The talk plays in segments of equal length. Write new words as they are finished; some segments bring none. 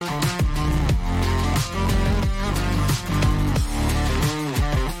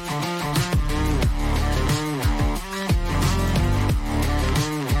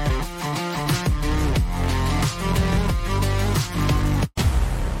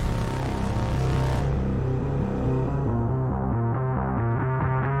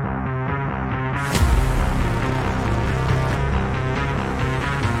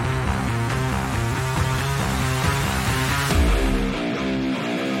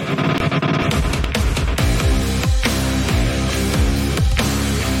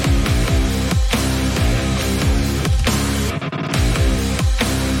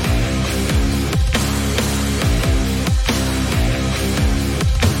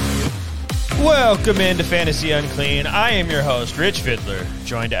Welcome into Fantasy Unclean. I am your host, Rich Fiddler,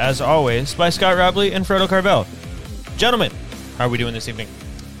 joined as always by Scott Robley and Frodo Carvel. Gentlemen, how are we doing this evening?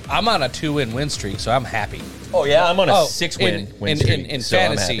 I'm on a 2-win win streak, so I'm happy. Oh, yeah, I'm on a 6-win win streak, in so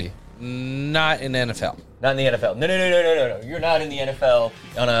fantasy, I'm happy. Not in NFL. Not in the NFL. No. You're not in the NFL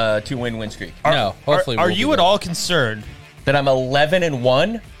on a 2-win win streak. No, hopefully Are we'll you be at there. all concerned? That I'm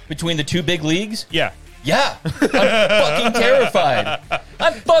 11-1 between the two big leagues? Yeah. Yeah. I'm fucking terrified.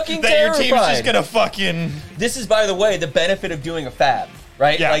 I'm fucking That terrified. your team's just going to fucking... This is, by the way, the benefit of doing a fab,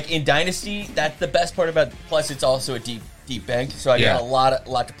 right? Yeah. Like in Dynasty, that's the best part about. Plus, it's also a deep bank, so I got a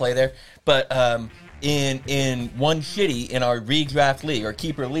lot to play there. But in one shitty in our redraft league or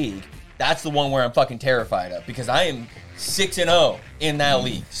keeper league, that's the one where I'm fucking terrified of because I am 6-0 in that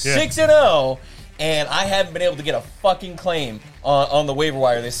league, 6-0, and I haven't been able to get a fucking claim on the waiver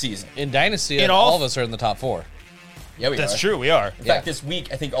wire this season. In Dynasty, In all all- of us are in the top 4. Yeah, we That's are. true, we are. In fact, this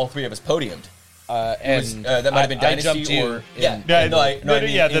week I think all three of us podiumed. And That might have been I Dynasty jumped you or in- Yeah, I mean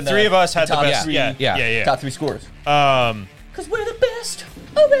the in three of us had the top best. three- Yeah. top 3 scores. Um, Because we're the best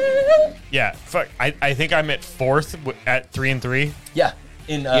around. yeah. Fuck. I think I'm at fourth at 3-3. Yeah,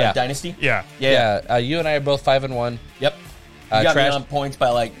 in Yeah. Dynasty. Yeah. Yeah, you and I are both 5-1. Yep. You got me Trash- on points by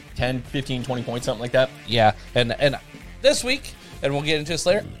like 10, 15, 20 points, something like that. Yeah, and this week, and we'll get into this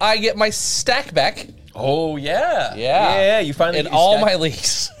later, I get my stack back. Oh, yeah. Yeah. Yeah, you finally In get your all stack. my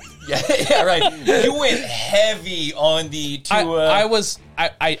leagues. Yeah, right. You went heavy on the two.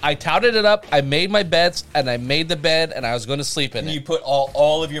 I touted it up. I made my bets, and I made the bed, and I was going to sleep in you it. put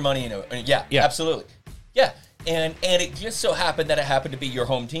all of your money into it. Yeah, Yeah. absolutely. Yeah, and it just so happened that it happened to be your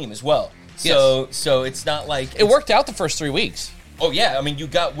home team as well. So it's not like It worked out the first 3 weeks. Oh yeah, I mean you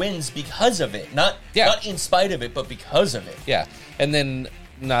got wins because of it, not in spite of it, but because of it. Yeah, and then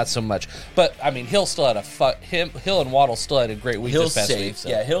not so much. But I mean, Hill still had Hill and Waddle still had a great week Hill's this past safe. week. So.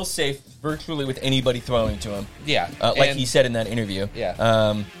 Yeah, Hill's safe virtually with anybody throwing to him. Yeah, like and- he said in that interview.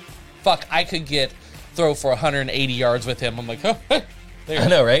 Yeah. Fuck, I could throw for 180 yards with him. I'm like, oh, there. I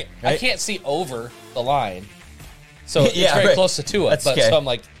know, right? I can't see over the line, so it's Yeah, very right. close to it. That's But okay. so I'm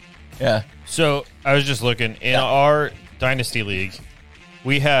like, Yeah. So I was just looking in our Dynasty League,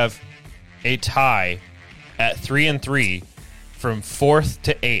 we have a tie at 3-3 from 4th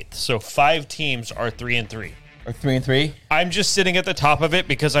to 8th. So 5 teams are 3-3. Or 3-3. I'm just sitting at the top of it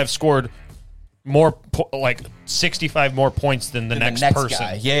because I've scored more, like 65 more points than the next person.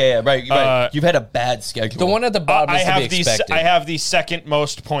 guy. Yeah, right. You've had a bad schedule. the one at the bottom I is to be have expected. I have the second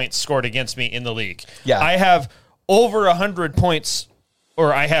most points scored against me in the league. Yeah. I have over 100 points,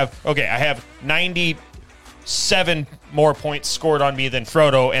 or I have 97 more points scored on me than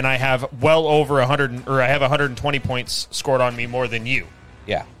Frodo, and I have well over 100, or I have 120 points scored on me more than you.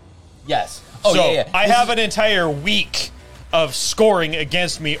 Yeah. Yes. Oh So yeah. I have an entire week of scoring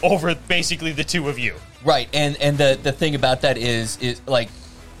against me over basically the two of you. Right, and the thing about that is like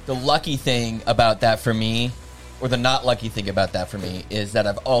the lucky thing about that for me, or the not lucky thing about that for me, is that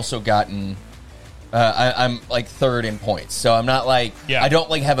I've also gotten I'm like third in points, so I'm not like I don't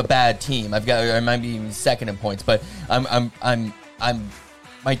like have a bad team. I might be even second in points, but I'm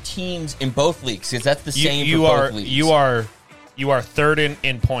my teams in both leagues because that's the same for both leagues. You are third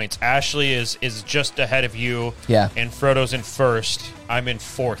in points. Ashley is just ahead of you. Yeah. And Frodo's in first. I'm in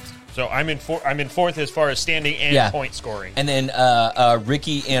fourth. So I'm in fourth as far as standing and point scoring. And then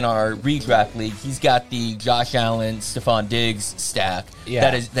Ricky in our redraft league, he's got the Josh Allen, Stephon Diggs stack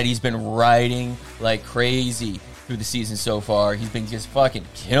that he's been riding like crazy through the season so far. He's been just fucking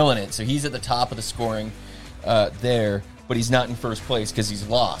killing it. So he's at the top of the scoring there, but he's not in first place because he's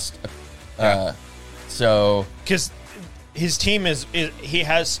lost. So because his team he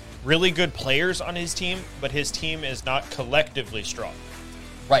has really good players on his team, but his team is not collectively strong.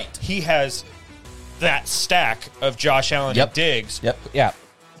 right, He has that stack of Josh Allen and Diggs. yep, Yeah.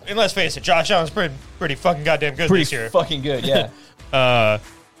 And let's face it, Josh Allen's pretty fucking goddamn good pretty this year. fucking good, yeah.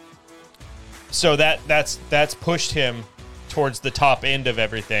 So that's pushed him towards the top end of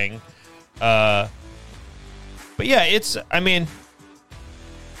everything. But yeah,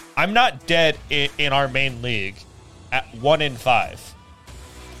 I'm not dead in our main league at 1-5.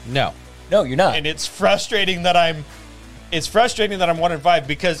 No. No, you're not. And it's frustrating that I'm 1-5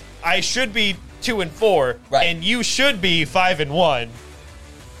 because I should be 2-4 Right. and you should be 5-1.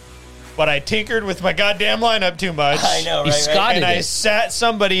 But I tinkered with my goddamn lineup too much. I know, He right? Scotted And I it. sat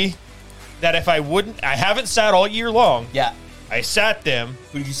somebody that if I haven't sat all year long. Yeah. I sat them.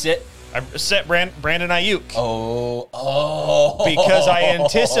 Who did you sit? I set Brandon Ayuk. Oh, Because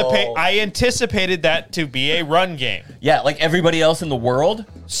I anticipated that to be a run game. yeah, like everybody else in the world.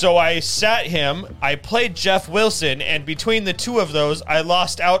 So I sat him, I played Jeff Wilson, and between the two of those, I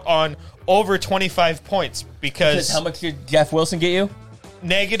lost out on over 25 points because How much did Jeff Wilson get you?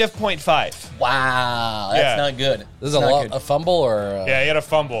 negative 0.5. Wow, that's Yeah. not good. This is It's not a fumble or Yeah, he had a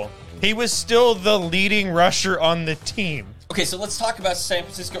fumble. He was still the leading rusher on the team. Okay, so let's talk about San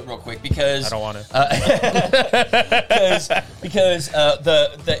Francisco real quick because I don't want to. because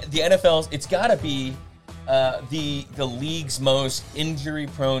the NFL's it's got to be the league's most injury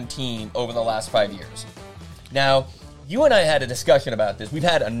prone team over the last 5 years. Now, you and I had a discussion about this. We've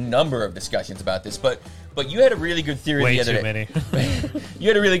had a number of discussions about this, but you had a really good theory Way the other too day. many. You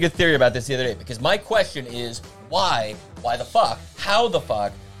had a really good theory about this the other day because my question is why the fuck, how the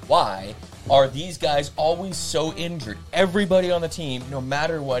fuck, why are these guys always so injured? Everybody on the team, no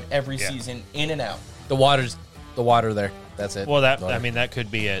matter what, every Yeah. season, in and out. the water there. That's it. Well, Water. that could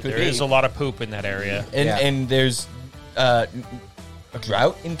be it. Could There be. is a lot of poop in that area. And Yeah. and there's a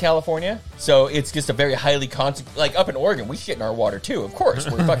drought in California, so it's just a very highly like up in Oregon, we shit in our water too. Of course,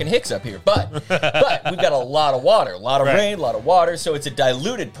 we're fucking hicks up here, but we've got a lot of water, a lot of Right. rain, a lot of water, so it's a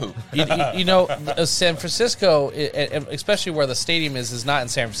diluted poop. You know, San Francisco, especially where the stadium is not in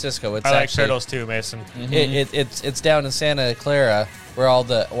San Francisco. It's I like actually turtles too, Mason. it's down in Santa Clara where all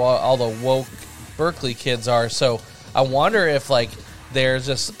the woke Berkeley kids are. So I wonder if like they're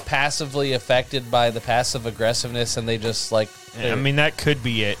just passively affected by the passive aggressiveness, and they just like. I mean, that could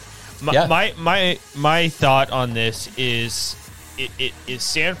be it. Yeah. My thought on this is, it is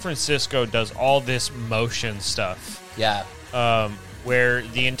San Francisco does all this motion stuff. Yeah, Where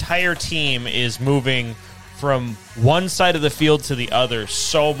the entire team is moving from one side of the field to the other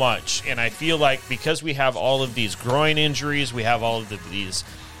so much. And I feel like because we have all of these groin injuries, we have all of these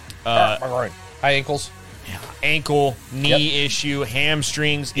High ankles. ankle, knee issue,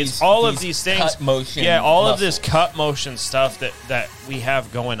 hamstrings. These- It's all of these these things. cut motion Yeah, all of this muscles. cut motion stuff that we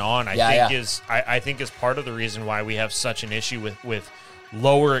have going on. I think is part of the reason why we have such an issue with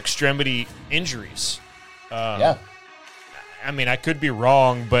lower extremity injuries. yeah. I mean, I could be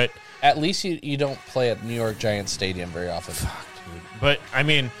wrong, but At least you don't play at New York Giants Stadium very often. I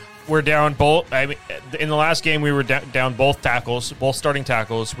mean, we're down both. I mean, in the last game, we were down both tackles, both starting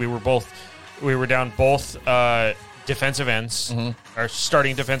tackles. We were down both defensive ends, our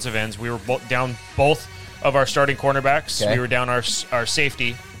starting defensive ends. We were down both of our starting cornerbacks. Okay. We were down our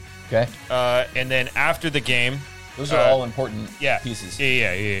safety, Okay, and then after the game, those are all important yeah, pieces.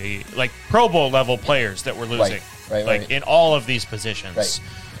 Yeah, like Pro Bowl level players that we're losing, right, like right. in all of these positions.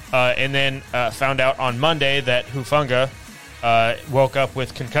 Right. And then found out on Monday that Hufanga woke up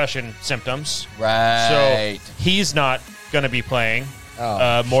with concussion symptoms. Right. So he's not going to be playing,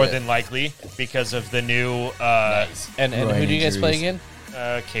 Oh, more shit. than likely, because of the new Nice. And Groin who do you guys play injuries.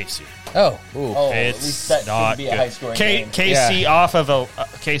 again? Casey. Oh, ooh. Oh, at It's least that not should be a good. high-scoring game. KC Yeah. off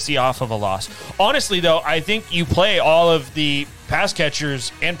of a loss. Honestly, though, I think you play all of the pass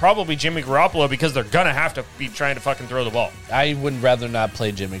catchers and probably Jimmy Garoppolo because they're gonna have to be trying to fucking throw the ball. I would rather not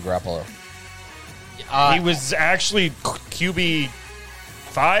play Jimmy Garoppolo. He was actually QB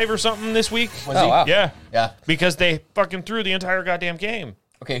 5 or something this week. Was Oh, he? wow. Yeah, Yeah. because they fucking threw the entire goddamn game.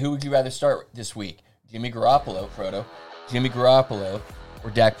 Okay, who would you rather start this week? Jimmy Garoppolo, Proto. Jimmy Garoppolo or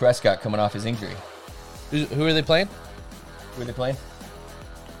Dak Prescott coming off his injury? Who are they playing? Who are they playing?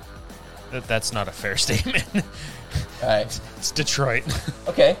 That's not a fair statement. All right. It's Detroit.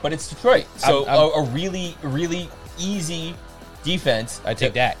 Okay, but it's Detroit. So I'm- a really, really easy defense I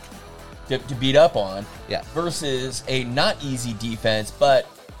take to, Dak. to beat up on Yeah. versus a not easy defense, but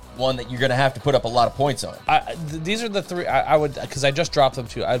one that you're going to have to put up a lot of points on. These are the three I would, because I just dropped them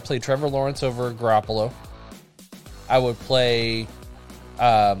too. I'd play Trevor Lawrence over Garoppolo. I would play,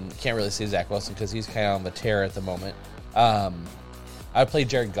 can't really say Zach Wilson because he's kind of on the tear at the moment. I'd play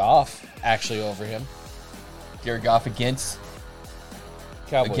Jared Goff actually over him. Jared Goff against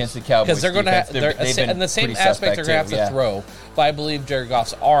Cowboys. Against the Cowboys because they're going to have defense. They've been in the same pretty aspect they're suspect going to have too, to yeah. throw. But I believe Jared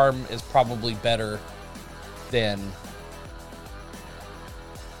Goff's arm is probably better than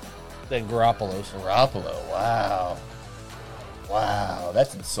Garoppolo's. Garoppolo, wow. Wow,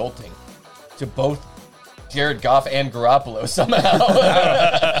 that's insulting to both Jared Goff and Garoppolo somehow.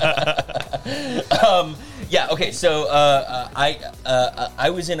 Yeah, okay, so I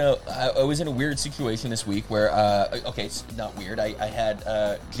was in a weird situation this week where okay, it's not weird. I had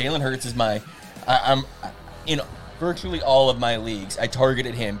Jalen Hurts as I'm in virtually all of my leagues. I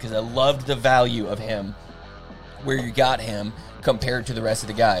targeted him because I loved the value of him, where you got him compared to the rest of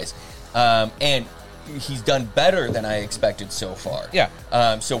the guys. And he's done better than I expected so far. Yeah.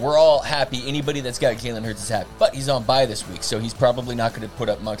 So we're all happy. Anybody that's got Jalen Hurts is happy, but he's on bye this week, so he's probably not going to put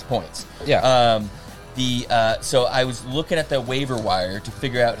up much points. Yeah. So I was looking at the waiver wire to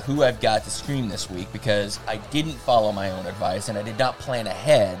figure out who I've got to stream this week because I didn't follow my own advice and I did not plan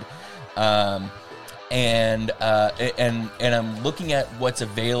ahead. And I'm looking at what's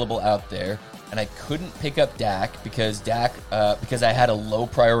available out there, and I couldn't pick up Dak because I had a low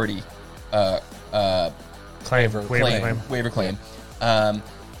priority waiver claim.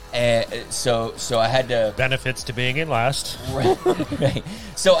 And so I had to Benefits to being in last. right.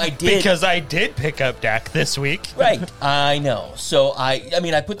 So I did Because I did pick up Dak this week. right. I know. So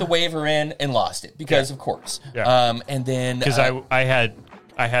I put the waiver in and lost it because of course. Yeah. And then Because I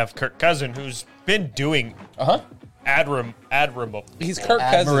have Kirk Cousin, who's been doing admirable. He's Kirk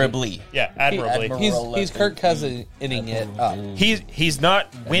Cousins. admirably. Yeah, admirably. He's Kirk Cousins inning it up. He's not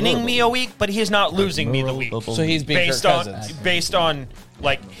winning me a week, but he's not losing me the week. So he's being based Kirk on Cousins. based on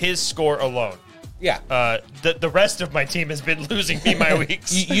like his score alone. Yeah. The rest of my team has been losing me my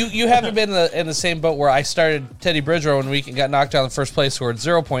weeks. You haven't been in the same boat where I started Teddy Bridgewater one week and got knocked out in first place, scored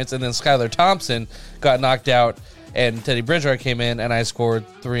 0 points, and then Skylar Thompson got knocked out, and Teddy Bridgewater came in, and I scored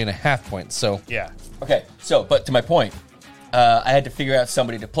 3.5 points. So Yeah. Okay, so, but to my point, I had to figure out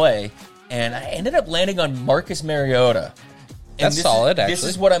somebody to play, and I ended up landing on Marcus Mariota. And That's solid, This actually.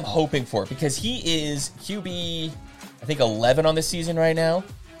 is what I'm hoping for, because he is QB, I think, 11 on the season right now.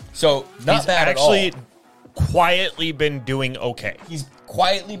 So, not He's bad actually at all. quietly been doing okay. He's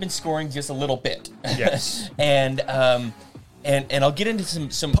quietly been scoring just a little bit. Yes. and I'll get into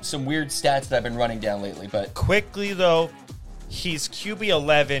some weird stats that I've been running down lately, but Quickly, though, he's QB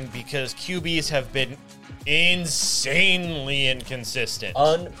 11 because QBs have been insanely inconsistent.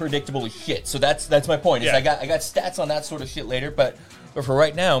 unpredictable as shit. So that's my point. Is Yeah. I got stats on that sort of shit later, but for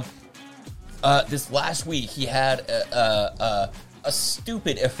right now, this last week he had a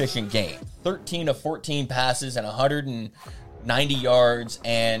stupid efficient game. 13 of 14 passes and 190 yards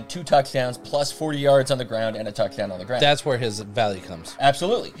and 2 touchdowns plus 40 yards on the ground and a touchdown on the ground. that's where his value comes.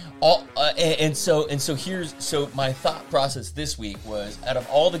 Absolutely. So my thought process this week was, out of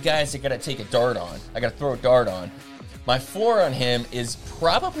all the guys that got to take a dart on, I got to throw a dart on. My floor on him is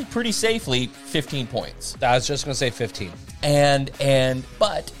probably pretty safely 15 points. I was just going to say 15.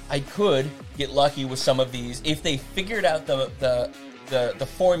 But I could get lucky with some of these if they figured out the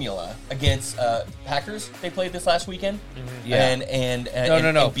formula against Packers. They played this last weekend. Yeah. No. And beat-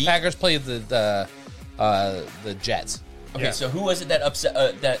 Packers. Packers played the Jets. Okay, Yeah. so who was it that upset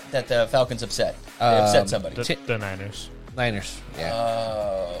that the Falcons upset? They upset somebody. The Niners. Niners. Yeah.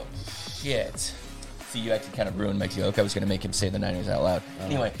 Oh, shit. See, you actually kind of ruined my joke. I was going to make him say the Niners out loud.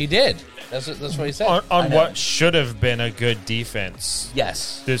 Anyway, He did. That's what he said. On I know. what should have been a good defense,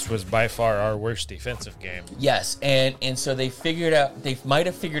 yes. this was by far our worst defensive game. Yes, and so they might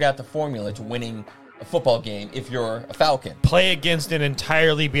have figured out the formula to winning a football game if you're a Falcon. Play against an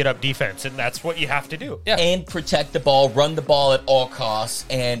entirely beat up defense, and that's what you have to do. Yeah. And protect the ball, run the ball at all costs,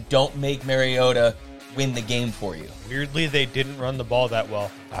 and don't make Mariota win the game for you. Weirdly, they didn't run the ball that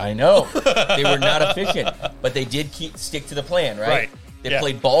well. I know. They were not efficient, but they did stick to the plan, right? Right. They Yeah.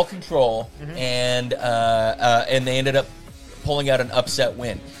 played ball control, and they ended up pulling out an upset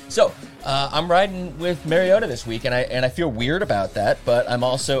win. So I'm riding with Mariota this week, and I feel weird about that, but I'm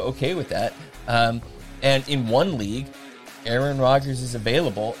also okay with that. And in one league, Aaron Rodgers is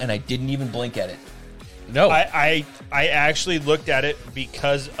available, and I didn't even blink at it. No. I actually looked at it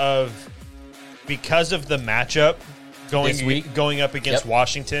because of the matchup This week? going up against Yep.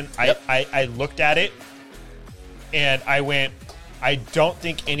 Washington. Yep. I looked at it and I went, I don't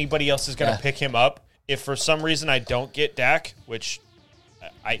think anybody else is going to Yeah. pick him up. If for some reason I don't get Dak, which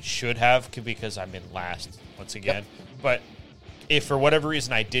I should have because I'm in last once again, but if for whatever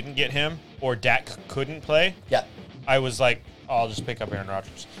reason I didn't get him or Dak couldn't play, Yeah. I was like, oh, I'll just pick up Aaron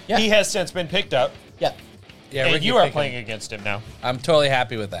Rodgers. Yeah. He has since been picked up, Yeah. yeah, and Ricky you are picked him. playing against him now. I'm totally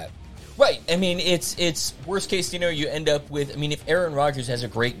happy with that. Right. I mean, it's worst case scenario, you end up with, I mean, if Aaron Rodgers has a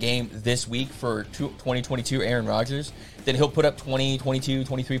great game this week for 2022 Aaron Rodgers, then he'll put up 20, 22,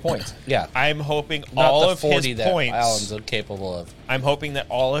 23 points. Yeah. I'm hoping Not all the of 40 his that points. Allen's capable of. I'm hoping that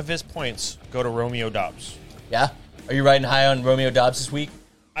all of his points go to Romeo Dobbs. Yeah? Are you riding high on Romeo Dobbs this week?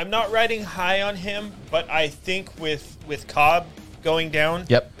 I'm not riding high on him, but I think with Cobb going down,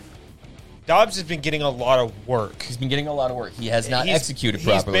 Yep. Dobbs has been getting a lot of work. He's been getting a lot of work. He has not He's- executed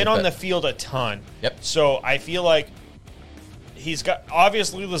properly. He's been on but- the field a ton. Yep. So I feel like he's got,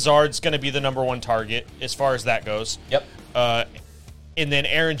 obviously Lazard's going to be the number one target as far as that goes. Yep. And then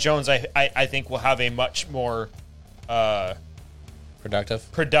Aaron Jones, I think will have a much more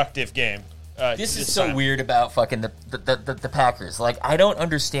Productive. productive game. This is so weird about fucking the Packers. Like, I don't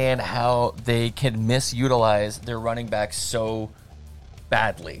understand how they can misutilize their running back so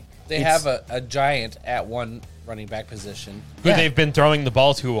badly. They have a giant at one running back position, Who they've been throwing the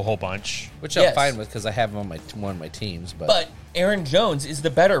ball to a whole bunch. which Yes. I'm fine with because I have him on one of my teams. But Aaron Jones is the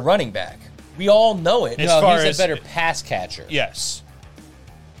better running back. We all know it. As no, far he's as- a better pass catcher. Yes.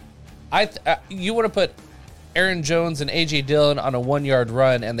 You want to put Aaron Jones and AJ Dillon on a 1 yard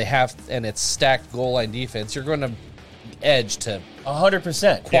run, and it's stacked goal line defense. You're going to edge to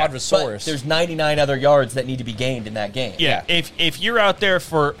 100%. Quadrosaurus. But there's 99 other yards that need to be gained in that game. Yeah. If you're out there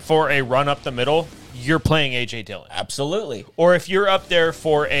for a run up the middle, you're playing AJ Dillon. Absolutely. Or if you're up there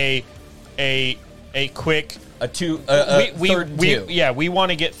for a quick A third and two. we want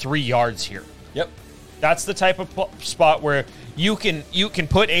to get 3 yards here. Yep. That's the type of spot where you can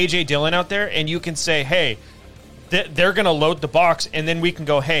put AJ Dillon out there and you can say, hey, they're going to load the box, and then we can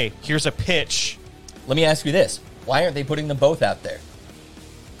go, hey, here's a pitch. Let me ask you this. Why aren't they putting them both out there?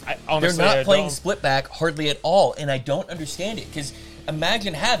 Honestly, They're I not playing don't- split back hardly at all, and I don't understand it. Because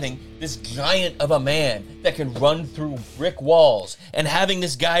imagine having this giant of a man that can run through brick walls, and having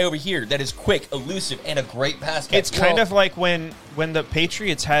this guy over here that is quick, elusive, and a great pass catcher. It's kind of like when the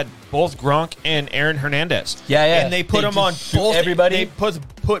Patriots had both Gronk and Aaron Hernandez. Yeah, yeah. And they put They them on just shoot both. everybody. They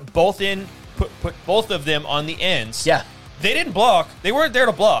put both in. Put both of them on the ends. Yeah. They didn't block. They weren't there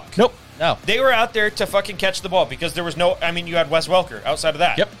to block. Nope. no. They were out there to fucking catch the ball because there was no. I mean, you had Wes Welker outside of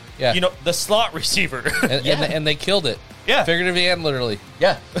that. Yep. Yeah. You know, the slot receiver. And they killed it. Yeah. Figuratively and literally.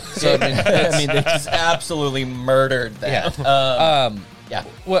 Yeah. So, I mean, I mean, they just absolutely murdered that. Yeah.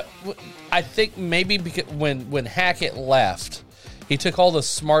 What I think maybe because when Hackett left, he took all the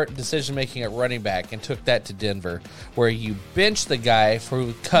smart decision making at running back and took that to Denver, where you bench the guy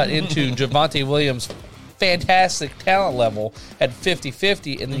who cut into Javonte Williams' fantastic talent level at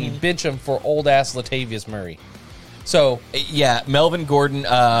 50-50, and then you bench him for old ass Latavius Murray. So Yeah, Melvin Gordon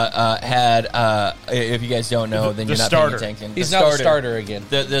had. If you guys don't know, then The you're not starter. paying attention. he's now the starter again.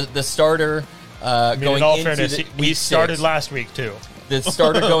 The starter I mean, going in all into fairness, the he week started 6, last week too. The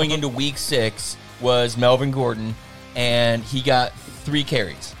starter going into week 6 was Melvin Gordon, and he got 3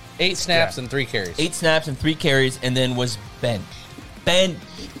 carries, 8 snaps Yeah. and 3 carries. 8 snaps and 3 carries, and then was benched.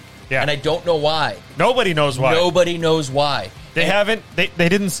 Yeah. And I don't know why. Nobody knows why. Nobody knows why. They haven't. They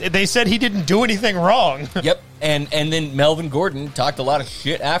didn't. They said he didn't do anything wrong. Yep, and then Melvin Gordon talked a lot of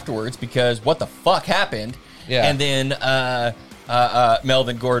shit afterwards because what the fuck happened? Yeah. And then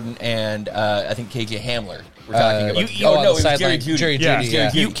Melvin Gordon and I think KJ Hamler were talking about. you- oh on no, the it was Jerry sideline, Jeudy. Jerry Yeah. Jeudy,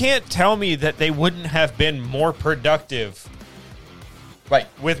 yeah. You can't tell me that they wouldn't have been more productive Right.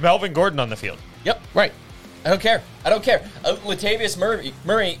 with Melvin Gordon on the field. Yep. Right. I don't care. Latavius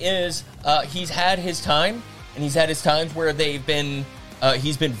Murray is he's had his time, and he's had his times where they've been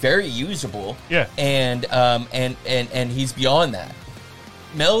he's been very usable. Yeah. And he's beyond that.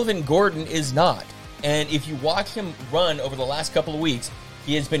 Melvin Gordon is not. And if you watch him run over the last couple of weeks,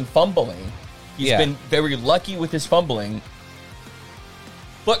 he has been fumbling. He's Yeah. been very lucky with his fumbling.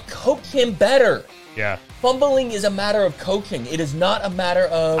 But coach him better. Yeah. Fumbling is a matter of coaching. It is not a matter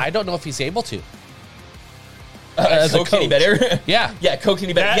of I don't know if he's able to. as a coach any coach. better. Yeah. Yeah, coach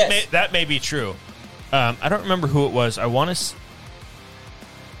any better. That Yes. that may be true. I don't remember who it was. I want to.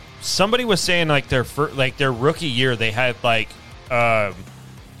 Somebody was saying like their rookie year they had like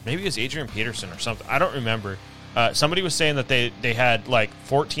maybe it was Adrian Peterson or something. I don't remember. Somebody was saying that they had like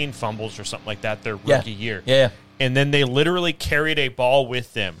 14 fumbles or something like that their rookie year. Yeah. And then they literally carried a ball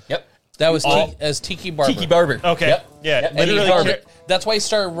with them. Yep. That was All- as Tiki Barber. Tiki Barber. Okay. Yep. Yeah. Yep. Literally. Tiki Barber. That's why he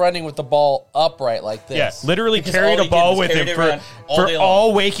started running with the ball upright like this. Yeah, literally Because carried all a he ball did was with carried him it for, around all for day long.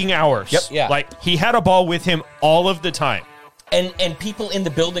 all waking hours. Yep. Yeah. Like he had a ball with him all of the time. And people in the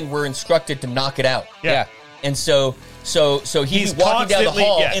building were instructed to knock it out. Yeah. And so he'd He's be walking down the constantly-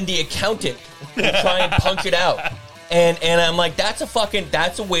 hall, yeah. and the accountant would try and punch it out. And I'm like, that's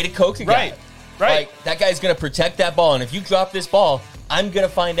a way to coach a guy. Right. Right. Like, that guy's going to protect that ball, and if you drop this ball, I'm going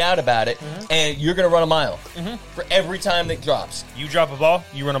to find out about it, and you're going to run a mile for every time that drops. You drop a ball,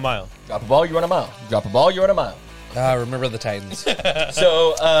 you run a mile. Drop a ball, you run a mile. Drop a ball, you run a mile. Remember the Titans.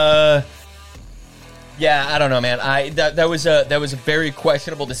 So, yeah, I don't know, man. That was a very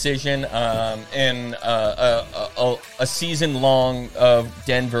questionable decision, in a season long of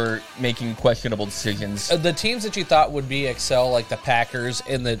Denver making questionable decisions. The teams that you thought would be excel, like the Packers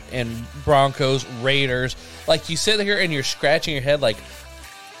and Broncos, Raiders, like you sit here and you're scratching your head, like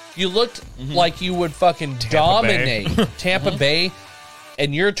you looked like you would fucking dominate Tampa Bay.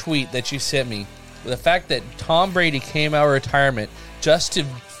 And your tweet that you sent me, the fact that Tom Brady came out of retirement just to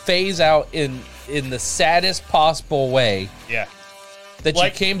phase out in the saddest possible way. Yeah. that you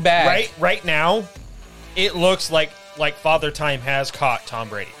came back. Right now, it looks like Father Time has caught Tom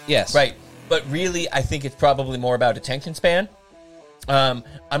Brady. Yes. Right. But really, I think it's probably more about attention span. I'm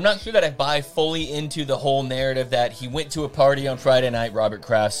not sure that I buy fully into the whole narrative that he went to a party on Friday night, Robert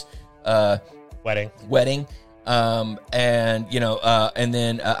Kraft's Wedding. And, you know, and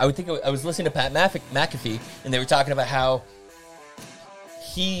then I was listening to Pat McAfee, and they were talking about how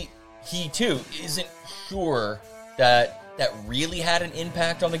he too isn't sure that really had an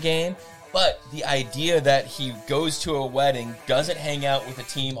impact on the game. But the idea that he goes to a wedding, doesn't hang out with the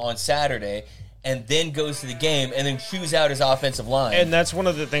team on Saturday, and then goes to the game, and then chews out his offensive line. And that's one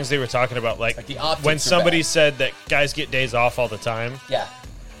of the things they were talking about. Like the optics when are somebody bad. said that guys get days off all the time. Yeah.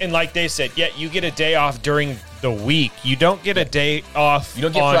 And like they said, you get a day off during the week. You don't get a day off. You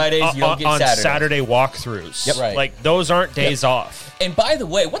don't get Fridays, you don't get on Saturdays. Saturday walkthroughs. Yep. Right. Like those aren't days off. And by the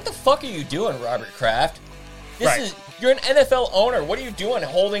way, what the fuck are you doing, Robert Kraft? Right. You're an NFL owner. What are you doing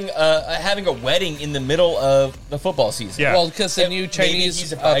having a wedding in the middle of the football season? Yeah. Well, because the And new maybe Chinese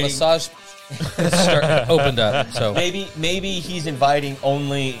he's inviting- massage opened up. So Maybe he's inviting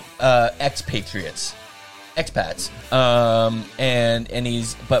only expatriates, expats, and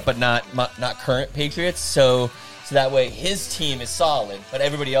he's but not current Patriots. So that way his team is solid, but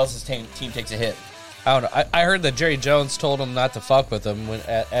everybody else's team takes a hit. I don't know. I heard that Jerry Jones told him not to fuck with him when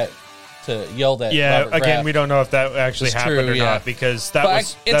to yell at Yeah, Robert again, Kraft. we don't know if that actually It's happened true, or yeah. not because that But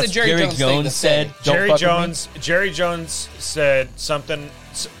was it's that's a Jerry Jones thing to say. "Don't fuck with me." Jerry Jones said something.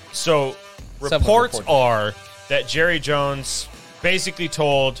 So Someone reports reported. are that Jerry Jones basically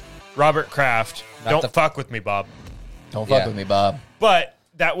told Robert Kraft, Not "Don't to- fuck with me, Bob." Don't fuck Yeah. with me, Bob. But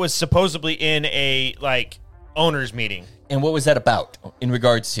that was supposedly in a owners meeting. And what was that about in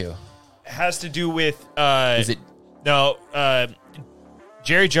regards to? It has to do with Is it no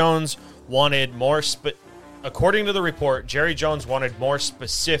Jerry Jones wanted more according to the report, Jerry Jones wanted more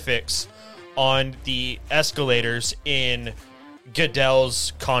specifics on the escalators in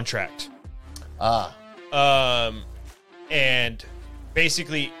Goodell's contract. And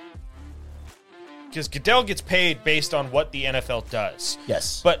basically, because Goodell gets paid based on what the NFL does.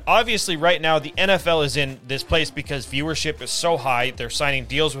 Yes. But obviously, right now, the NFL is in this place because viewership is so high. They're signing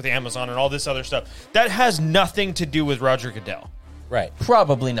deals with Amazon and all this other stuff. That has nothing to do with Roger Goodell. Right.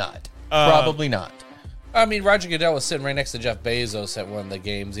 Probably not. Probably not. I mean, Roger Goodell was sitting right next to Jeff Bezos at one of the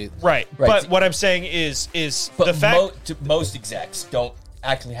games. Right. But what I'm saying is But the fact most execs don't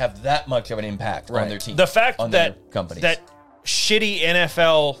actually have that much of an impact on their team. the fact on that their companies. that shitty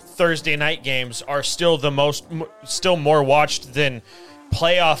NFL Thursday night games are still still more watched than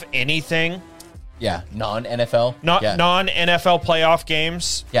playoff anything. yeah, non-NFL. Not yeah. non-NFL playoff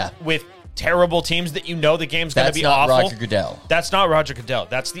games. Yeah. With terrible teams that the game's going to That's be not awful. Roger Goodell. That's not Roger Goodell.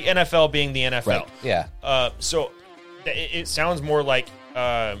 That's the NFL being the NFL. Right. Yeah. So it sounds more like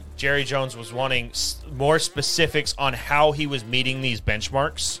Jerry Jones was wanting more specifics on how he was meeting these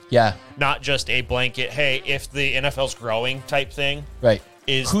benchmarks, Yeah, not just a blanket, hey, if the NFL's growing type thing. right.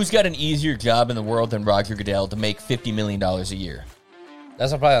 Is Who's got an easier job in the world than Roger Goodell to make $50 million a year?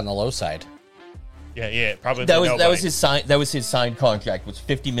 That's probably on the low side. Yeah, probably That nobody. was his signed contract was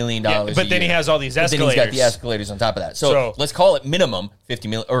 $50 million. Yeah, a but then he year. has all these But then he's escalators. got the escalators on top of that. So let's call it minimum 50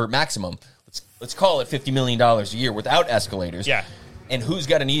 million or maximum. Let's call it $50 million a year without escalators. Yeah. And who's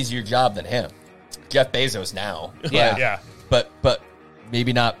got an easier job than him? Jeff Bezos now. Yeah. Yeah. But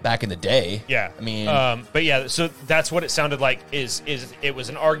maybe not back in the day. Yeah, I mean, but yeah, so that's what it sounded like. Is it was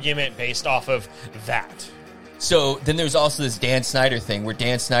an argument based off of that? so then there's also this Dan Snyder thing where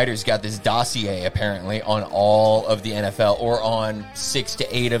Dan Snyder's got this dossier apparently on all of the NFL or on 6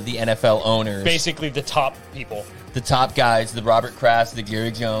 to 8 of the NFL owners. Basically, the top people, The top guys, the Robert Kraft, the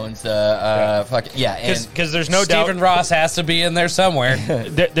Jerry Jones, and because there's no Stephen doubt. Ross has to be in there somewhere.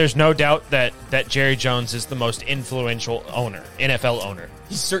 There's no doubt that Jerry Jones is the most influential NFL owner.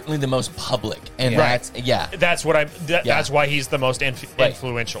 he's certainly the most public, and Yeah. That's what That's why he's the most Right.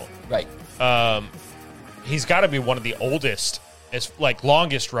 influential. right. He's got to be one of the oldest,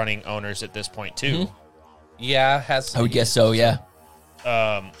 longest running owners at this point too. Yeah, has. I would guess so. Yeah,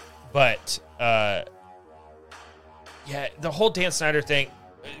 But yeah, the whole Dan Snyder thing,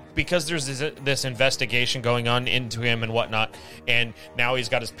 because there's this investigation going on into him and whatnot, and now he's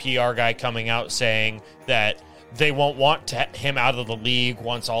got his PR guy coming out saying that they won't want him out of the league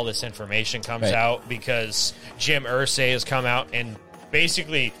once all this information comes Right. out because Jim Irsay has come out and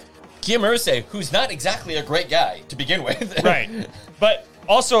basically Jim Irsay, who's not exactly a great guy to begin with. right, but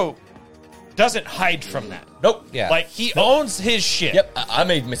also doesn't hide from that. Nope. Yeah. Like he owns his shit. Yep. I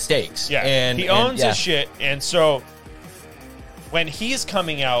made mistakes. Yeah, And he owns yeah. his shit, and so when he's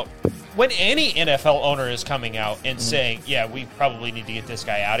coming out, when any NFL owner is coming out and saying, "Yeah, we probably need to get this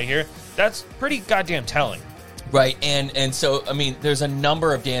guy out of here," that's pretty goddamn telling. Right, and so I mean, there's a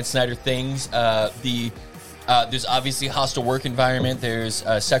number of Dan Snyder things. There's obviously hostile work environment. There's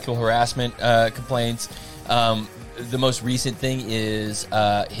sexual harassment complaints. The most recent thing is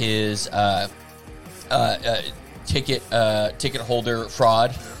his ticket holder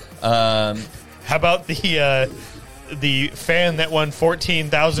fraud. How about the fan that won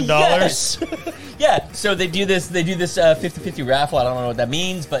 $14,000? Yes. Yeah, so they do this 50-50 raffle. I don't know what that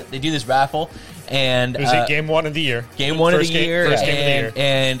means, but they do this raffle. And it was a game one of the year. First game of the year.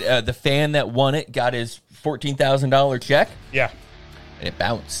 And the fan that won it got his $14,000 check. Yeah. And it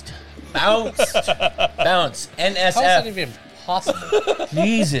bounced. Bounced. NSF. How is that even possible?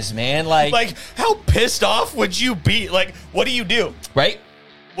 Jesus, man. Like, how pissed off would you be? Like, what do you do? right?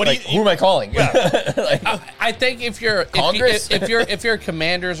 What Like, do who am I calling? Like, I think if you're Congress? if you're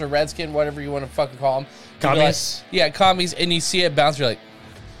Commanders or Redskin, whatever you want to fucking call them, Commies? commies, and you see it bounce, you're like,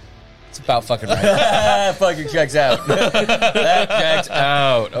 it's about fucking right. fucking checks out. That checks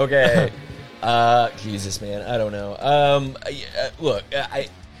out. Okay. Jesus, man. I don't know. Look,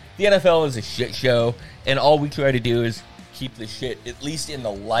 the NFL is a shit show, and all we try to do is keep the shit at least in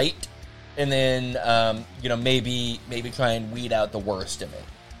the light, and then maybe try and weed out the worst of it,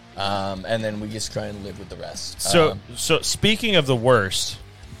 and then we just try and live with the rest. So speaking of the worst,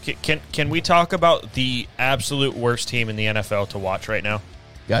 can we talk about the absolute worst team in the NFL to watch right now?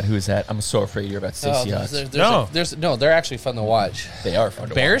 God, who is that? I'm so afraid you're about to say Seahawks. They're actually fun to watch. They are fun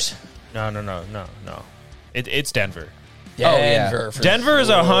to Bears? No. It's Denver. Denver. For Denver is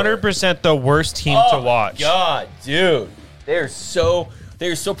sure. 100% the worst team to watch. God, dude, they're so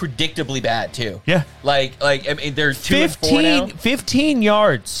predictably bad too. Yeah. Like I mean, they're 2-4 now. 15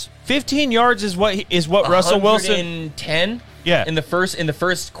 yards. 15 yards is what Russell Wilson. 110. Yeah. In the first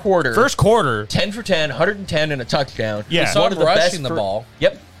quarter. First quarter. 10 for 10, 110 and a touchdown. Yeah. We saw One him of the rushing best the ball.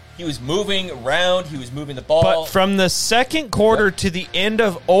 Yep. He was moving around. He was moving the ball. But from the second quarter to the end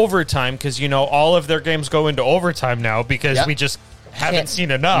of overtime, because all of their games go into overtime now because we just haven't seen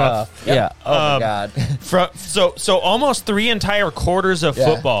enough. Yeah. Oh my God. So almost 3 entire quarters of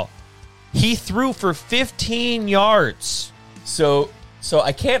football, he threw for 15 yards. So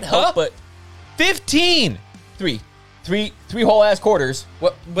I can't help but 15. three whole ass quarters.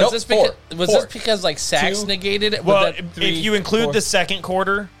 What was Nope, this? four. This because like sacks 2, negated it? Well, Was that- if you include 4. the second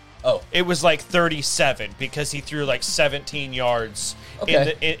quarter, Oh. it was like 37 because he threw like 17 yards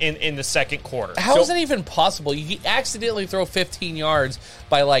Okay. in the second quarter. How is that even possible? You accidentally throw 15 yards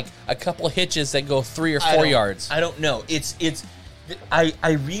by like a couple of hitches that go 3 or 4 yards. I don't know. I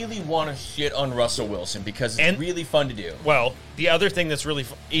really want to shit on Russell Wilson because it's really fun to do. Well, the other thing that's really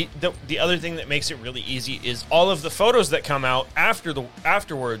the other thing that makes it really easy is all of the photos that come out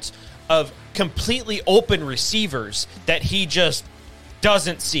afterwards of completely open receivers that he just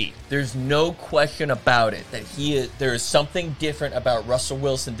doesn't see. There's no question about it that there is something different about Russell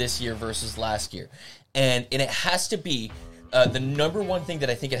Wilson this year versus last year, and it has to be the number one thing that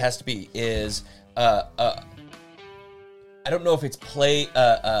I think it has to be is I don't know if it's play.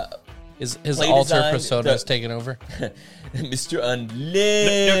 His play alter design, persona is taking over. Mr.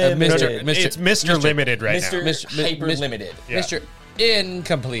 Unlimited. It's Mr. Limited right Mr. now. Hyper Limited. Yeah. Mr.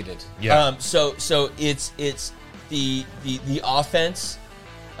 Incompleted. Yeah. So it's the offense,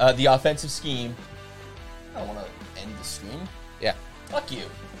 the offensive scheme. I don't want to end the stream. Yeah. Fuck you.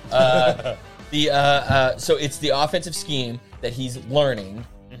 So it's the offensive scheme that he's learning,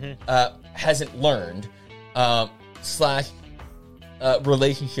 hasn't learned, /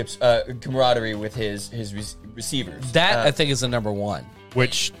 relationships, camaraderie with his receivers. That I think is the number one.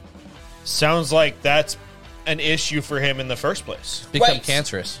 Which sounds like that's an issue for him in the first place. Become Right.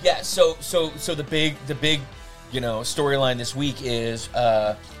 cancerous. Yeah. So the big storyline this week is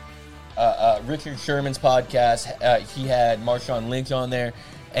Richard Sherman's podcast. He had Marshawn Lynch on there,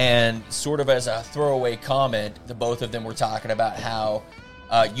 and sort of as a throwaway comment, the both of them were talking about how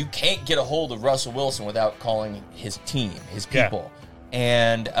you can't get a hold of Russell Wilson without calling his team, his people,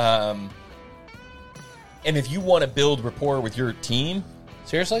 and if you want to build rapport with your team.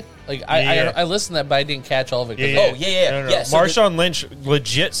 Seriously? Like Yeah. I listened to that, but I didn't catch all of it. Oh, yeah. No. Yeah, so Marshawn Lynch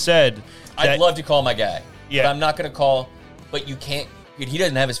legit said I'd that, love to call my guy, Yeah. but I'm not going to call. But you can't. He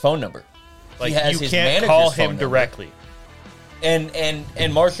doesn't have his phone number. like, he has you his can't manager's call phone him number. directly. And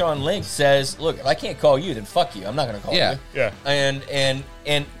Marshawn Lynch says, "Look, if I can't call you, then fuck you. I'm not going to call Yeah. you."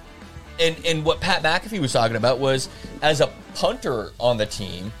 Yeah. And what Pat McAfee was talking about was, as a punter on the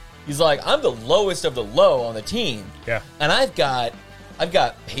team, he's like, "I'm the lowest of the low on the team." Yeah. And I've got I've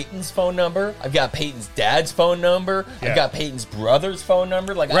got Peyton's phone number. I've got Peyton's dad's phone number. Yeah. I've got Peyton's brother's phone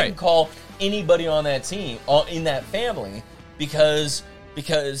number. Like, I Right. can call anybody on that team, in that family, because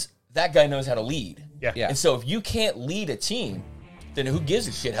that guy knows how to lead. Yeah. Yeah. And so if you can't lead a team, then who gives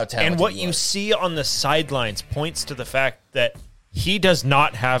a shit how talented And what you you are? see on the sidelines points to the fact that he does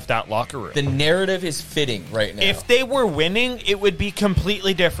not have that locker room. The narrative is fitting right now. If they were winning, it would be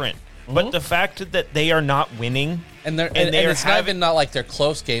completely different. But the fact that they are not winning, And they're And and, they are it's not having- even not like they're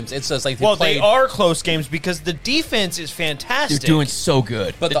close games. It's just like well, played, they are close games because the defense is They're fantastic. doing so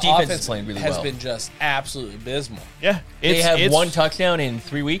good. but the defense offense is playing really has well. been just absolutely abysmal. Yeah, They have it's- one touchdown in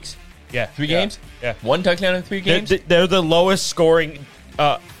 3 weeks. Yeah, 3 yeah, games. Yeah, One touchdown in 3 games. they're the lowest scoring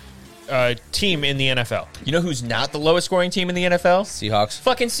team in the NFL. You know who's not the lowest scoring team in the NFL? Seahawks.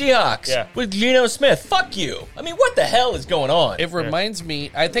 Fucking Seahawks. Yeah. With Geno Smith. Fuck you. I mean, what the hell is going on? It reminds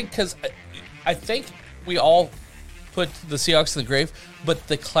me, I think, because I think we all put the Seahawks in the grave, but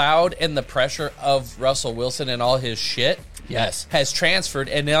the cloud and the pressure of Russell Wilson and all his shit Yes. has transferred,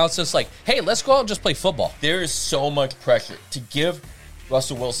 and now it's just like, hey, let's go out and just play football. There is so much pressure. To give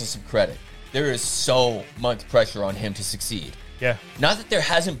Russell Wilson some credit, there is so much pressure on him to succeed. Yeah, Not that there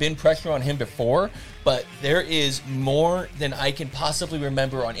hasn't been pressure on him before, but there is more than I can possibly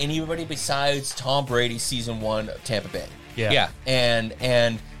remember on anybody besides Tom Brady season 1 of Tampa Bay. yeah, And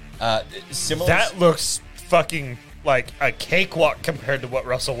similar. That looks fucking like a cakewalk compared to what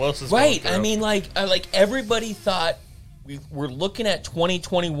Russell Wilson's Right. going I through. mean, like everybody thought we're looking at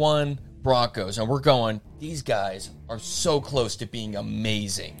 2021 Broncos, and we're going, these guys are so close to being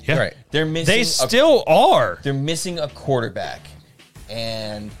amazing. Yeah. Right. They're missing. They still are. They're missing a quarterback,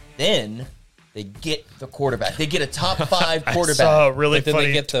 and then they get the quarterback. They get a top 5 I quarterback. saw a really But then funny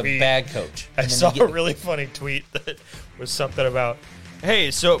they get the tweet. bad coach. I then saw you get- a really funny tweet that was something about,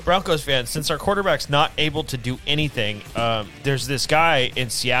 hey, so Broncos fans, since our quarterback's not able to do anything, there's this guy in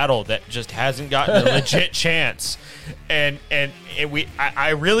Seattle that just hasn't gotten a legit chance, and I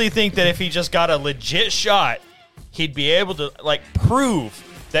really think that if he just got a legit shot, he'd be able to like prove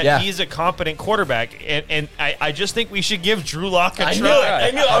that Yeah. he's a competent quarterback, and I just think we should give Drew Lock a I try. knew it.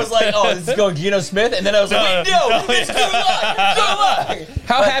 I knew. I was like, "Oh, this is going Geno Smith," and then I was like, "Wait, no, it's Drew Lock.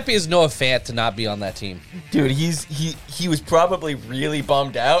 How happy is Noah Fant to not be on that team? Dude, he was probably really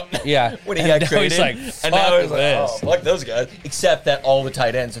bummed out. Yeah. when he And got now he's traded, like, and now "Fuck he's like, "Oh, this." fuck those guys." Except that all the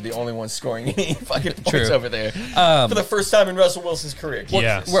tight ends are the only ones scoring any fucking points True. over there for the first time in Russell Wilson's career.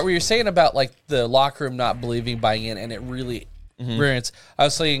 Yes. What were you saying about like the locker room not believing, buying in, and it really experience? I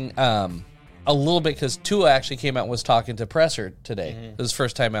was saying a little bit because Tua actually came out and was talking to Presser today. It was his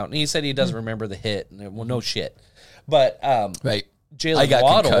first time out, and he said he doesn't remember the hit. And well, no shit. But Right. I Jalen got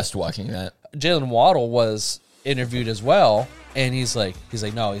Waddle, concussed watching that. Jalen Waddle was interviewed as well, and he's like,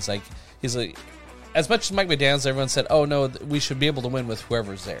 no, he's like, as much as Mike McDaniels, everyone said, oh no, we should be able to win with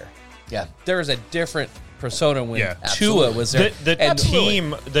whoever's there. Yeah. There is a different persona when Yeah. Tua Absolutely. was there.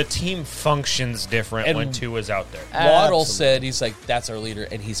 The team functions different And- when Tua's out there. Waddle Absolutely. said he's like, that's our leader,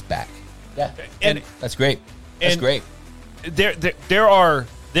 and he's back. Yeah. And That's great. That's and- great. there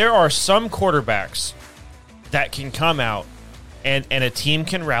are some quarterbacks that can come out and a team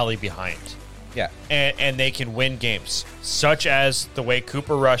can rally behind Yeah. and they can win games, such as the way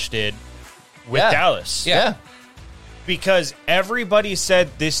Cooper Rush did with Yeah. Dallas. Yeah. Because everybody said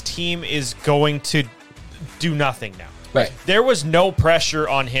this team is going to do nothing now. Right. There was no pressure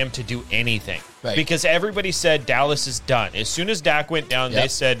on him to do anything. Right. Because everybody said Dallas is done. As soon as Dak went down, they Yep.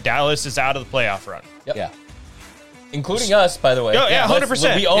 said Dallas is out of the playoff run. Yep. Yeah. Including us, by the way. Yeah, yeah, Let's-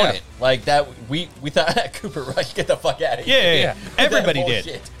 100%. We own Yeah. it. Like that. We thought Cooper Rush, get the fuck out of here. Yeah. Everybody That did.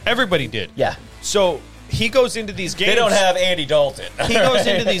 bullshit. Everybody did. Yeah. So he goes into these games. They don't have Andy Dalton. He goes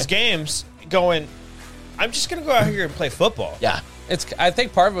into these games going, I'm just going to go out here and play football. Yeah. I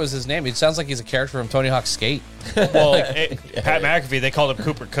think part of it was his name. It sounds like he's a character from Tony Hawk's Skate. Well, Pat McAfee, they called him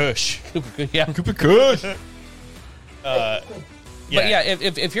Cooper Cush. Yeah. Cooper Kush. But yeah,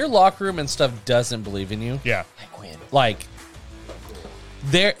 if your locker room and stuff doesn't believe in you, Yeah. like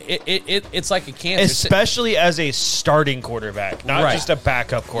it's like a cancer. Especially as a starting quarterback, not Right. just a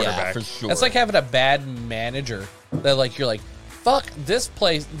backup quarterback. Yeah, for sure. It's like having a bad manager that like you're like, fuck this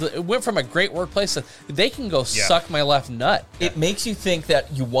place. It went from a great workplace to they can go Yeah. suck my left nut. It makes you think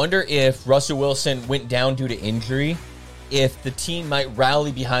that you wonder if Russell Wilson went down due to injury, if the team might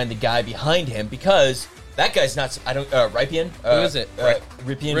rally behind the guy behind him, because that guy's not. I don't. Ripien. Who is it?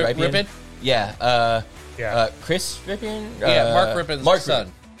 Ripien. Ripien? Yeah. Yeah. Chris Ripien. Yeah, Mark Rippon's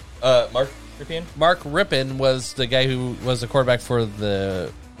son. Mark Ripien. Mark Rippon was the guy who was the quarterback for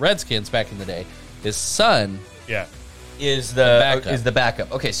the Redskins back in the day. His son, Yeah. Is the backup.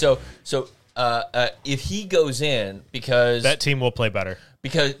 backup. Okay, so if he goes in because That team will play better.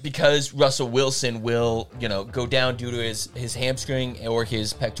 because Russell Wilson will, go down due to his hamstring or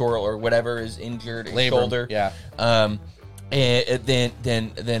his pectoral or whatever is injured, his Labrum, shoulder. yeah. And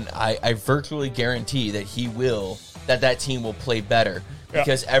then I virtually guarantee that that team will play better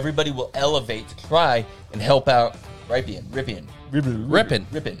because everybody will elevate to try and help out Ripien. Rippin?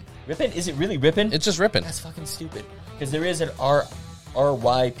 Is it really Rippin? It's just ripping. That's fucking stupid. Because there is an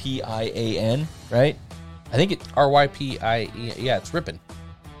Rypian, right? I think it RYPIE. Yeah, it's ripping.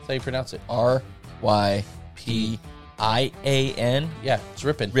 That's how you pronounce it. Rypian. Yeah, it's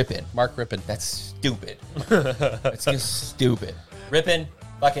ripping. Rippin. Mark Rippin. That's stupid. That's just stupid. Rippin,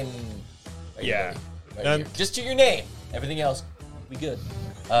 fucking. Yeah. Right here. Just to your name. Everything else, we good.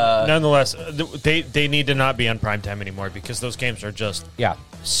 Nonetheless, they need to not be on primetime anymore because those games are just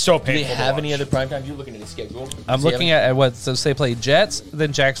so Do painful. they have to any watch. other prime time? You're looking at the schedule. I'm looking at what so they play Jets,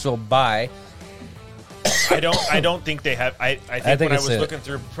 then Jacksonville bye. I don't think they have. I think think when I it's was it. looking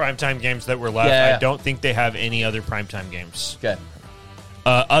through primetime games that were left, Yeah. I don't think they have any other primetime games Okay.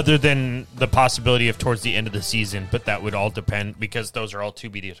 other than the possibility of towards the end of the season. But that would all depend because those are all to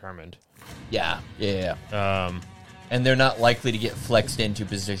be determined. Yeah. And they're not likely to get flexed into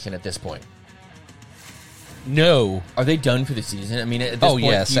position at this point. No. Are they done for the season? I mean, at this point,